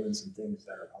you're doing some things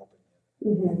that are helping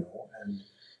you, and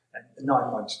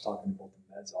not just talking about the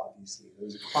meds, obviously.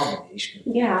 There's a combination of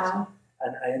things.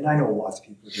 And I know lots of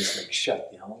people just like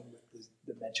shut down with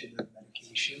the mention of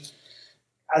medication,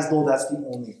 as though that's the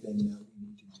only thing that we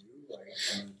need to do, right?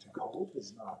 To cope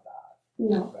is not that.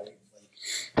 No. Right?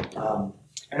 Like,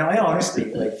 and I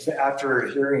honestly, like, after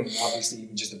hearing obviously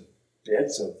even just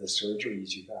bits of the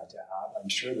surgeries you've had to have, I'm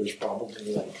sure there's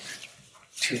probably like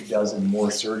 24 more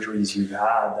surgeries you've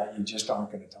had that you just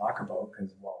aren't going to talk about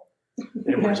because, well,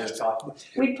 they were just talking.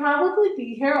 We'd probably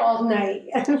be here all night.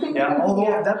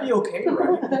 Although that'd be okay,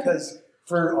 right? Because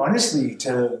I'm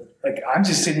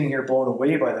just sitting here blown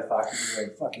away by the fact that you're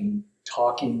like fucking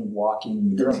talking,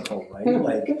 walking miracle, right?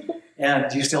 Like, and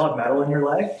do you still have metal in your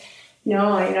leg?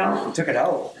 No, I don't. You took it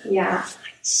out. Yeah.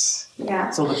 Nice. Yeah.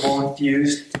 So the bone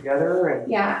fused together,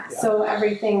 and so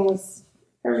everything's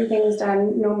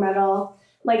done, no metal.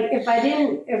 Like, if I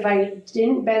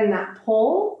didn't bend that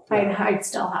pole, I'd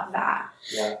still have that.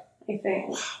 Yeah. I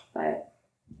think. But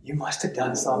you must have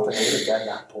done something to bend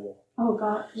that pole. Oh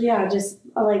God. Yeah, just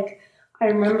like I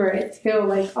remember it too,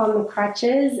 like on the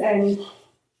crutches, and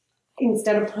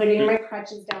instead of putting my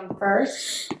crutches down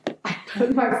first, I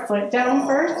put my foot down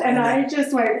first, and I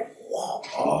just went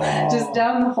just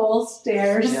down the whole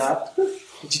stairs. Yeah.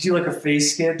 Did you do like a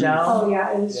face skid down? Oh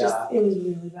yeah, it was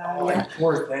really bad. Oh, like,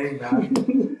 poor thing,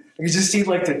 man. You just see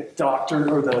like the doctor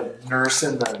or the nurse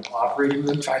in the operating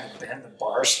room trying to bend the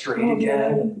bar straight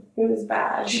again. Man. It was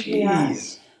bad.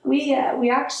 Jeez. Yeah. We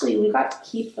got to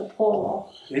keep the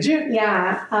pole. Did you?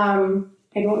 Yeah.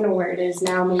 I don't know where it is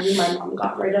now. Maybe my mom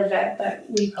got rid of it, but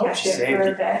we kept it for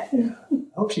a bit.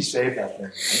 I hope she saved that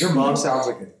thing. Your mom sounds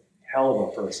like a hell of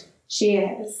a person. She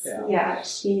is. Yeah,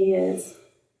 she is.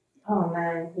 Oh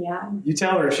man, yeah. You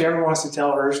tell her if she ever wants to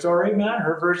tell her story, man,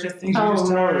 her version of things. You just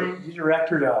tell her. You direct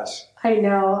her to us. I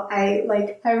know. I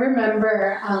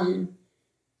remember. I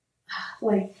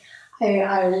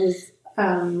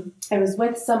was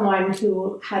with someone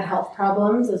who had health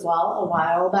problems as well a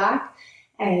while back,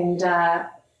 and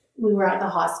we were at the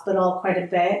hospital quite a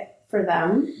bit for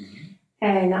them,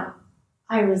 and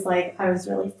I was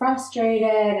really frustrated,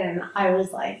 and I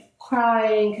was like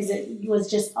crying because it was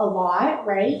just a lot,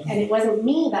 right? And it wasn't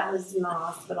me that was in the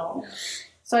hospital.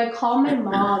 So I called my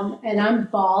mom and I'm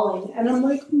bawling and I'm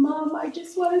like, Mom, I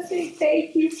just want to say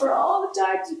thank you for all the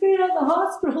times you've been at the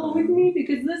hospital with me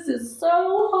because this is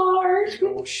so hard.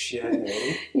 Oh shit,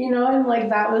 eh? And like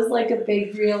that was like a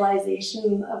big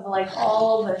realization of like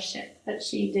all the shit that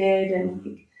she did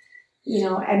and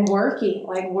and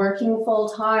working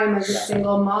full time as a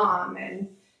single mom and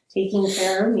taking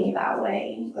care of me that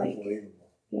way. Like, unbelievable.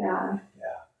 Yeah.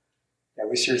 Yeah,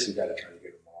 we seriously got to try to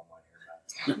get her mom on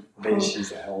here, man. Maybe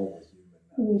she's a hell of a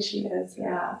human, man. She is,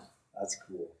 yeah. That's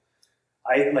cool.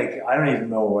 I don't even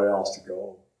know where else to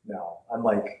go now. I'm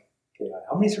like, okay,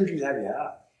 how many surgeries have you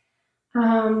had?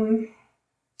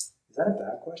 Is that a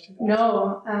bad question?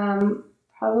 No,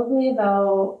 probably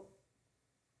about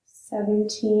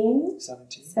 17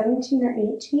 or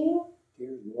 18.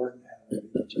 Dear Lord in heaven.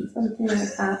 Something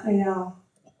like that, I know.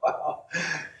 Wow.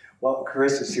 Well,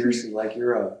 Carissa, seriously, like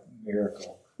you're a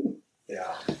miracle.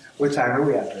 Yeah. What time are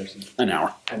we at, Darcy? An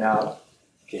hour. An hour.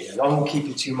 Okay, I won't keep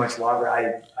you too much longer.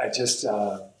 I just,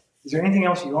 is there anything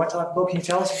else you want to talk about? Can you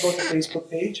tell us about the Facebook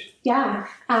page? Yeah.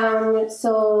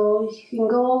 So you can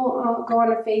go on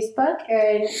to Facebook,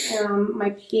 and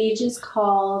my page is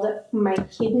called "My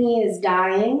Kidney Is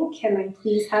Dying. Can I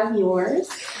Please Have Yours?"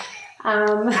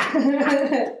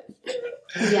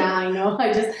 Yeah, I know.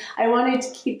 I wanted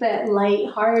to keep it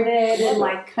lighthearted and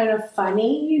like kind of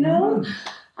funny,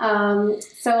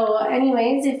 So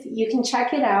anyways, if you can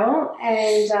check it out,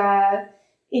 and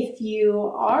if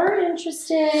you are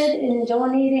interested in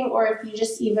donating, or if you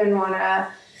just even want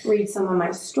to read some of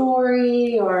my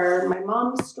story or my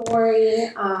mom's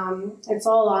story, it's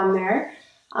all on there.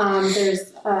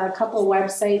 There's a couple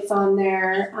websites on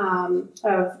there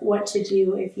of what to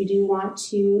do if you do want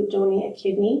to donate a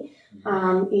kidney,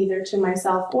 either to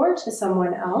myself or to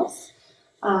someone else.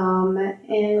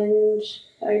 And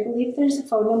I believe there's a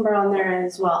phone number on there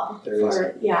as well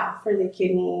for the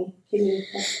kidney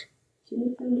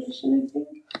foundation, I think.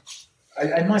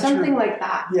 I'm not Something sure. like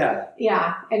that. Yeah.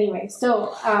 Yeah. Anyway,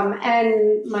 so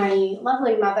and my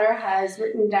lovely mother has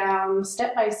written down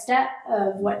step by step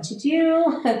of what to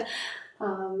do.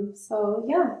 So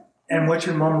yeah. And what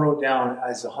your mom wrote down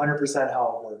is 100%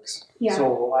 how it works. Yeah.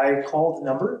 So I called the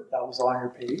number that was on your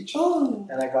page,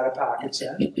 and I got a package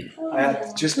sent.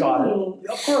 I just got it.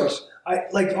 Of course.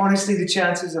 Honestly, the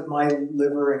chances of my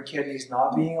liver and kidneys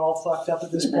not being all fucked up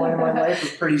at this point in my life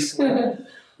are pretty slim.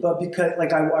 But because,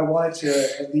 I wanted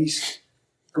to at least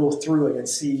go through it and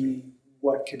see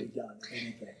what could be done, if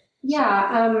anything.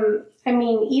 Yeah. I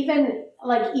mean, even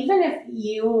if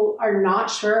you are not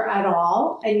sure at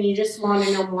all and you just want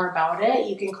to know more about it,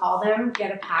 you can call them,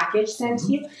 get a package sent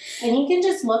to you, and you can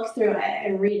just look through it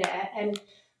and read it. And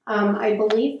I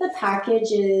believe the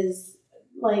package is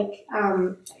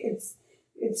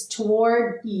it's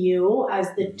toward you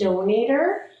as the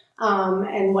donator,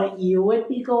 and what you would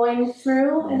be going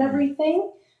through and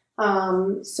everything.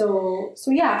 So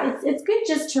yeah, it's good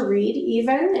just to read,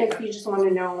 even if you just want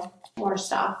to know more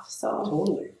stuff. So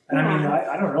totally. And I mean,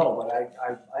 I don't know, but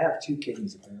I have 2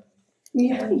 kidneys apparently.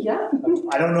 Yeah.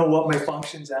 I don't know what my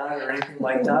function's at or anything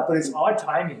like that, but it's odd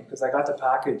timing because I got the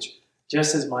package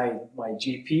just as my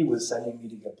GP was sending me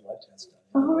to get blood tests done.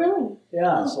 Oh, really?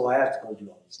 Yeah, so I have to go do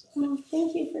all this stuff. Oh,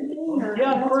 thank you for doing that.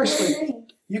 Yeah, of course. Really nice.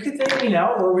 You could thank me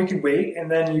now, or we could wait, and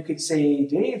then you could say,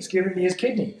 Dave's giving me his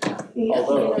kidney.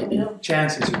 Although,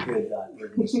 chances are good that we're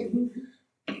going to see.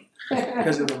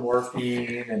 Because of the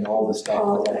morphine and all the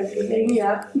stuff. Everything,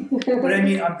 yeah. But I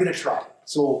mean, I'm going to try.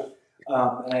 So,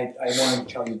 and I want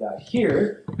to tell you that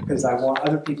here, because I want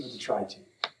other people to try too.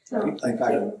 Right?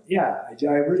 I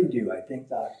really do. I think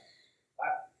that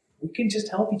we can just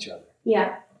help each other.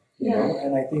 Yeah. You know,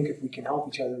 and I think if we can help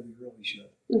each other, we really should.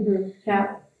 Mm-hmm.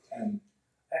 Yeah. And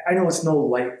I know it's no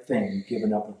light thing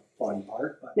giving up a body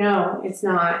part, but No, it's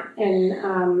not.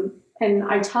 And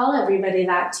I tell everybody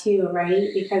that too, right?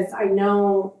 Because I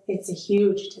know it's a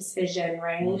huge decision,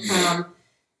 right?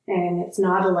 And it's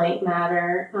not a light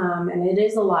matter. And it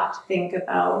is a lot to think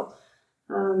about.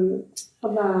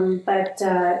 But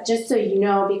just so you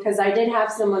know, because I did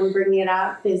have someone bring it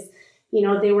up, is, you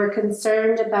know, they were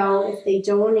concerned about if they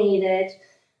donated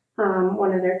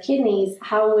one of their kidneys,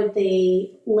 how would they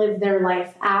live their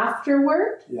life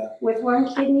afterward with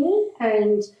one kidney?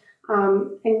 And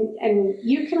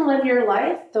you can live your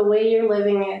life the way you're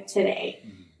living it today.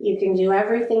 You can do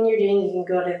everything you're doing. You can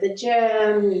go to the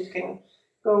gym. You can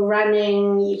go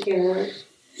running. You can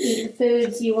eat the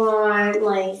foods you want.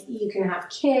 Like, you can have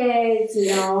kids. You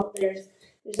know, there's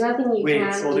nothing you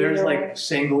can't do. Wait, so there's like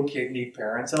single kidney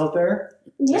parents out there?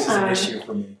 This is an issue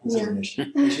for me. This is an issue.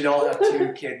 They should all have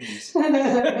 2 kidneys.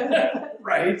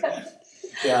 Right?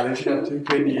 Yeah, they should have 2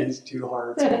 kidneys, 2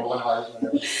 hearts, 1 heart,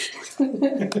 whatever.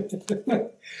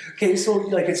 Okay, so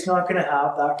like it's not going to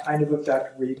have that kind of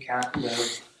effect where you can't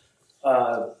live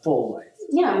full life.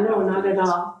 Yeah, no, not at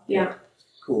all. Yeah.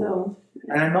 Cool. So,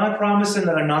 and I'm not promising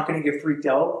that I'm not going to get freaked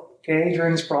out, okay,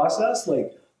 during this process.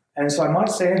 Like, and so I'm not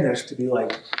saying this to be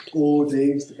like, oh,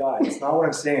 Dave's the guy. That's not what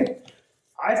I'm saying.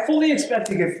 I fully expect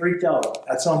to get freaked out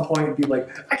at some point and be like,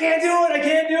 I can't do it.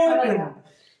 Oh,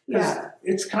 yeah.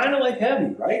 It's kind of like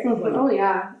heavy, right? Like, oh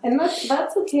yeah, and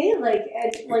that's okay. Like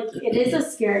it is a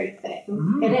scary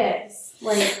thing. It is.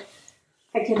 Like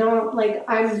I cannot. Like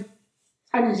I'm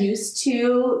used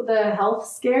to the health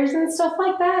scares and stuff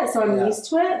like that, so I'm used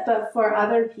to it. But for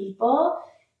other people,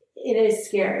 it is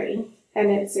scary,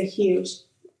 and it's a huge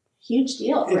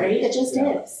deal, right? It just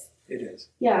is. It is.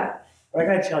 Yeah. But I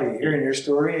gotta tell you, hearing your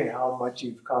story and how much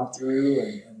you've come through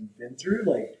and been through,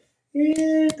 like,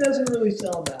 it doesn't really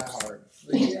sound that hard.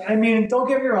 Like, I mean, don't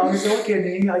get me wrong, it's no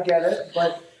kidney, I get it,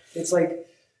 but it's like,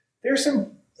 there's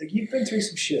some, like, you've been through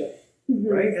some shit,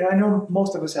 right? And I know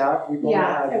most of us have. We've all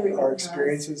had our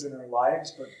experiences in our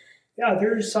lives, but yeah,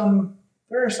 there are some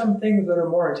things that are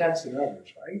more intense than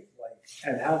others, right? Like,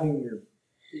 and having your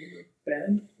finger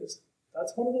bend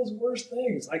that's one of those worst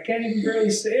things. I can't even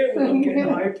barely say it without getting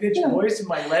a high-pitched voice and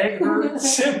my leg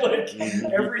hurts. And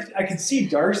like I can see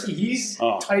Darcy, he's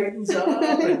tightens up.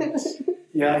 And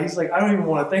he's like, I don't even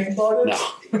want to think about it.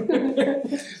 No.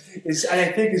 And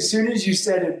I think as soon as you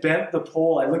said it bent the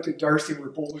pole, I looked at Darcy and we're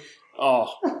both like,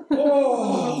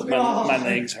 my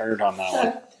legs hurt on that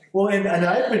one. Well, and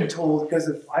I've been told, because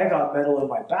if I got metal in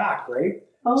my back, right?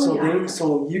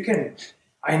 So you can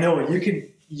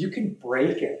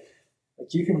break it.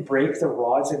 Like you can break the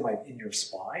rods in your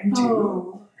spine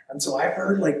too. And so I've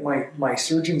heard like my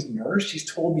surgeon's nurse,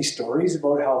 she's told me stories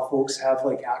about how folks have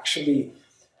like actually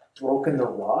broken the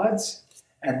rods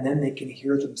and then they can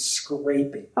hear them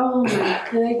scraping. Oh my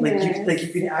goodness. Like you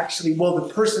can actually, the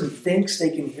person thinks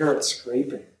they can hear it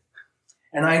scraping.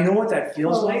 And I know what that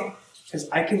feels like. Because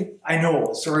I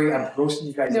know, sorry, I'm roasting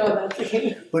you guys. No, that's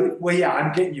okay. But,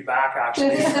 I'm getting you back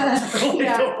actually for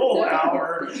like the whole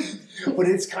hour. But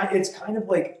it's kind of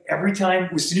like every time,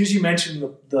 as soon as you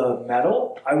mentioned the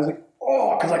metal, I was like,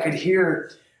 because I could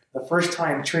hear the first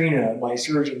time Trina, my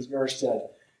surgeon's nurse, said,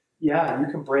 yeah, you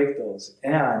can break those.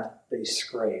 And they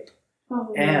scrape.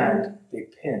 And they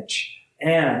pinch.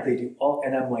 And they do all,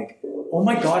 and I'm like, oh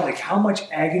my God, like how much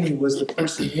agony was the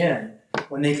person in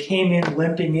when they came in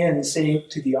limping in saying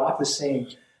to the office saying,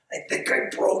 I think I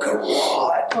broke a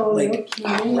rod.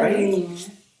 Right?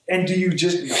 And do you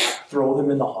just not throw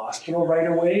them in the hospital right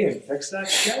away and fix that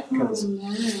shit?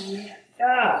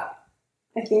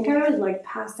 I think I would like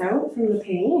pass out from the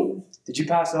pain. Did you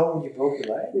pass out when you broke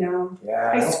your leg? No.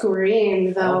 Yeah. I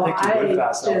screamed though. I don't think you would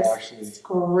pass out actually.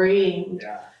 Screamed.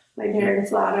 Yeah. My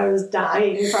parents thought I was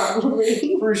dying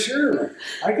probably. For sure.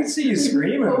 I can see you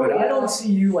screaming, but I don't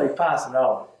see you like passing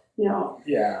out. No.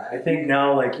 Yeah. I think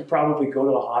now like you probably go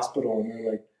to the hospital and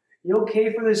they're like, you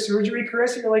okay for the surgery,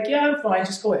 Chris? And you're like, yeah, I'm fine.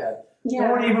 Just go ahead. Yeah.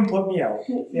 Don't even put me out.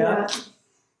 Yeah.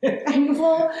 And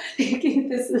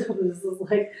this is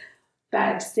like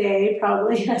bad to say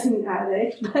probably as an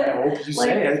addict. But I hope you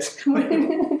say it.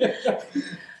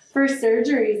 For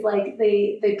surgeries, like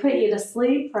they put you to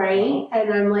sleep, right?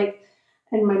 And I'm like,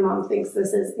 and my mom thinks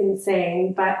this is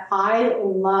insane, but I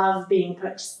love being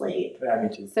put to sleep. Yeah, me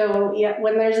too. So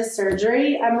when there's a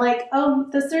surgery, I'm like,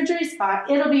 the surgery's fine.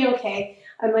 It'll be okay.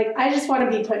 I'm like, I just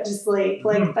want to be put to sleep.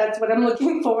 Like that's what I'm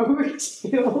looking forward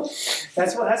to.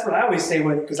 That's what I always say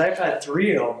because I've had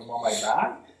 3 of them on my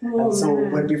back. And so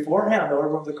when beforehand,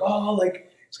 everyone's like,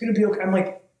 like it's gonna be okay. I'm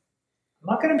like,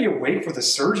 I'm not going to be awake for the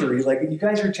surgery. Like, you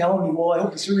guys are telling me, well, I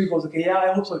hope the surgery goes okay. Yeah,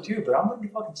 I hope so too, but I'm going to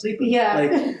be fucking sleeping. Yeah.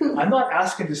 Like, I'm not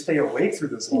asking to stay awake through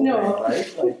this whole thing,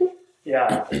 right? Like,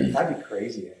 yeah, that'd be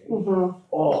crazy. Eh? Mm-hmm.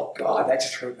 Oh, God, that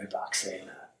just hurt my back saying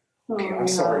that. Okay, Oh, I'm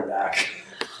sorry, back.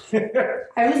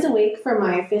 I was awake for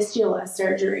my fistula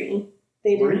surgery.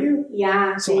 They Were didn't, you?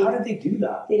 Yeah. So how did they do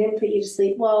that? They didn't put you to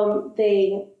sleep. Well,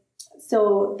 they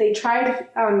tried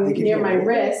They give near you a my local?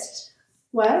 wrist.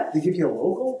 What? They give you a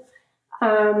local?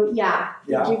 Yeah.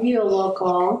 They Yeah. give you a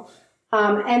local.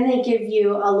 And they give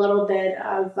you a little bit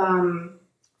of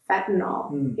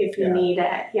fentanyl if you need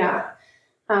it. Yeah.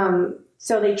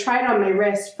 So they tried on my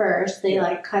wrist first. They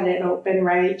like cut it open,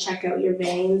 right? Check out your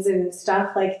veins and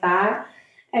stuff like that.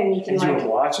 And you can And you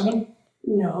were watching them?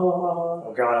 No.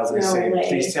 Oh, God, I was going to No say, way.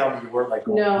 please tell me you weren't like,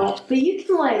 No, but you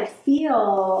can like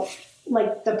feel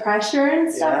like the pressure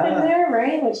and stuff in there,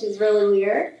 right? Which is really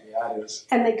weird. Yeah, it is.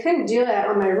 And they couldn't do it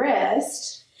on my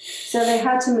wrist. So they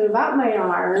had to move up my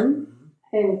arm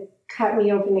and cut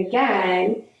me open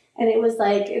again. And it was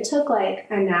like, it took like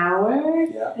an hour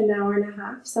and a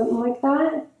half, something like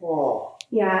that. Oh.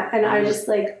 Yeah. And I just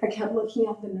like, I kept looking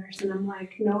at the nurse and I'm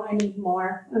like, no, I need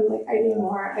more. I'm like, I need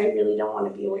more. I really don't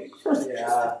want to be awake for this.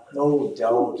 Yeah, no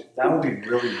doubt. That would be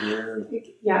really weird.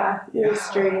 Yeah, it was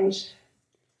strange.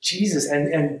 Jesus,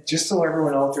 and just so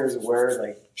everyone out there is aware,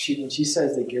 like when she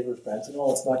says they give her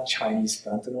fentanyl, it's not Chinese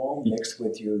fentanyl mixed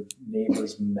with your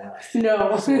neighbor's meth.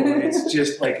 No. So it's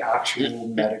just like actual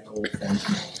medical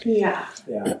fentanyl. Yeah.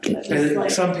 Yeah. It's like,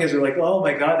 some kids are like, oh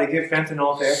my God, they give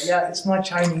fentanyl there. Yeah, it's not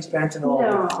Chinese fentanyl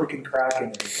No. with freaking crack in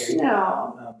it. Okay?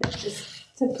 no. It's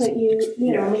just to put you,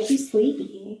 you know, make you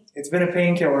sleepy. It's been a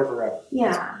painkiller forever.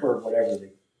 Yeah. Or whatever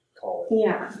they call it.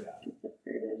 Yeah.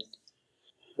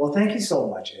 Well, thank you so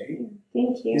much, eh?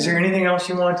 Thank you. Is there anything else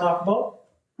you want to talk about?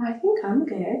 I think I'm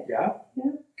good. Yeah?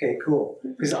 Yeah. Okay, cool.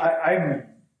 Because I'm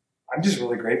just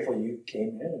really grateful you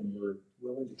came in and were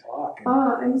willing to talk. And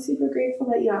Oh, I'm super grateful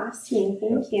that you asked me.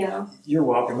 Thank you. you're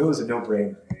welcome. It was a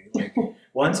no-brainer. Right? Like,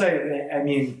 once I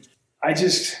don't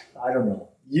know.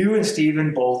 You and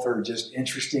Stephen both are just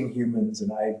interesting humans,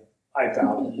 and I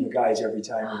value you guys every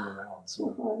time you're around.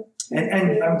 So,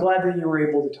 and I'm glad that you were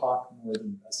able to talk more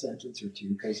than a sentence or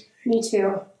two. Me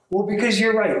too. Well, because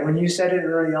you're right. When you said it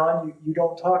early on, you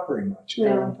don't talk very much.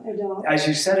 No, I don't. As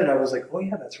you said it, I was like, oh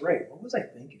yeah, that's right. What was I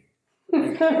thinking?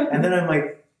 And then I'm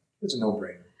like, it's a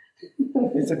no-brainer.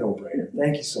 It's a no-brainer.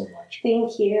 Thank you so much.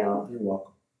 Thank you. You're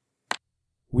welcome.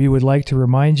 We would like to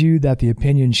remind you that the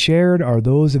opinions shared are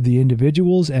those of the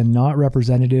individuals and not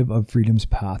representative of Freedom's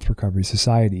Path Recovery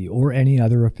Society or any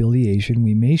other affiliation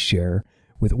we may share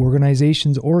with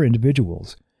organizations or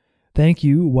individuals. Thank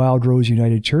you, Wild Rose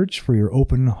United Church, for your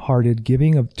open-hearted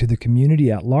giving to the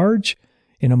community at large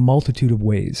in a multitude of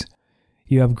ways.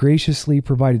 You have graciously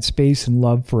provided space and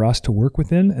love for us to work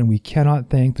within, and we cannot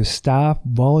thank the staff,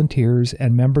 volunteers,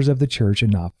 and members of the church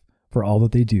enough for all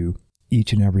that they do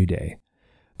each and every day.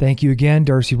 Thank you again,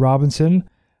 Darcy Robinson.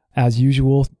 As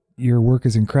usual, your work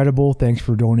is incredible. Thanks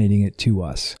for donating it to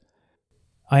us.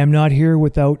 I am not here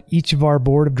without each of our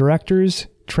board of directors,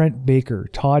 Trent Baker,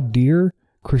 Todd Deere,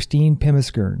 Christine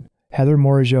Pimiskern, Heather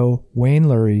Morageau, Wayne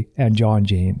Lurie, and John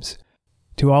James.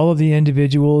 To all of the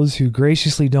individuals who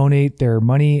graciously donate their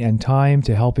money and time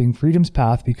to helping Freedom's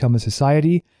Path become a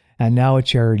society and now a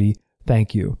charity,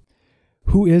 thank you.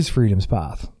 Who is Freedom's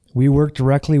Path? We work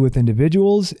directly with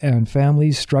individuals and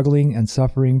families struggling and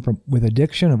suffering with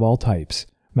addiction of all types,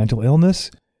 mental illness,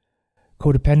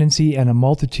 codependency, and a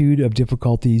multitude of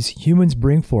difficulties humans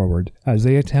bring forward as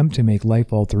they attempt to make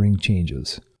life-altering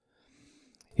changes.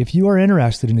 If you are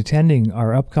interested in attending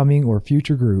our upcoming or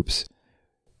future groups,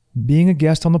 being a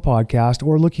guest on the podcast,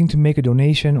 or looking to make a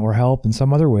donation or help in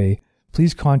some other way,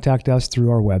 please contact us through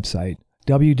our website,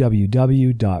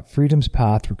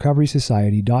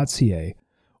 www.freedomspathrecoverysociety.ca,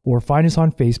 or find us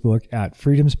on Facebook at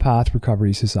Freedom's Path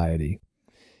Recovery Society.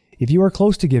 If you are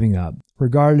close to giving up,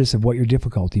 regardless of what your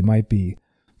difficulty might be,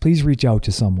 please reach out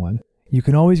to someone. You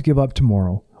can always give up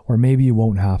tomorrow, or maybe you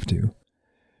won't have to.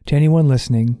 To anyone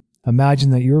listening, imagine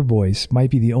that your voice might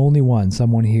be the only one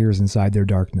someone hears inside their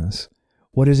darkness.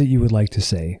 What is it you would like to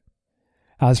say?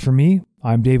 As for me,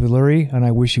 I'm David Lurie, and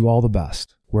I wish you all the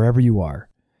best, wherever you are.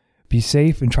 Be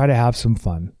safe and try to have some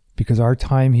fun, because our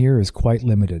time here is quite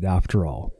limited after all.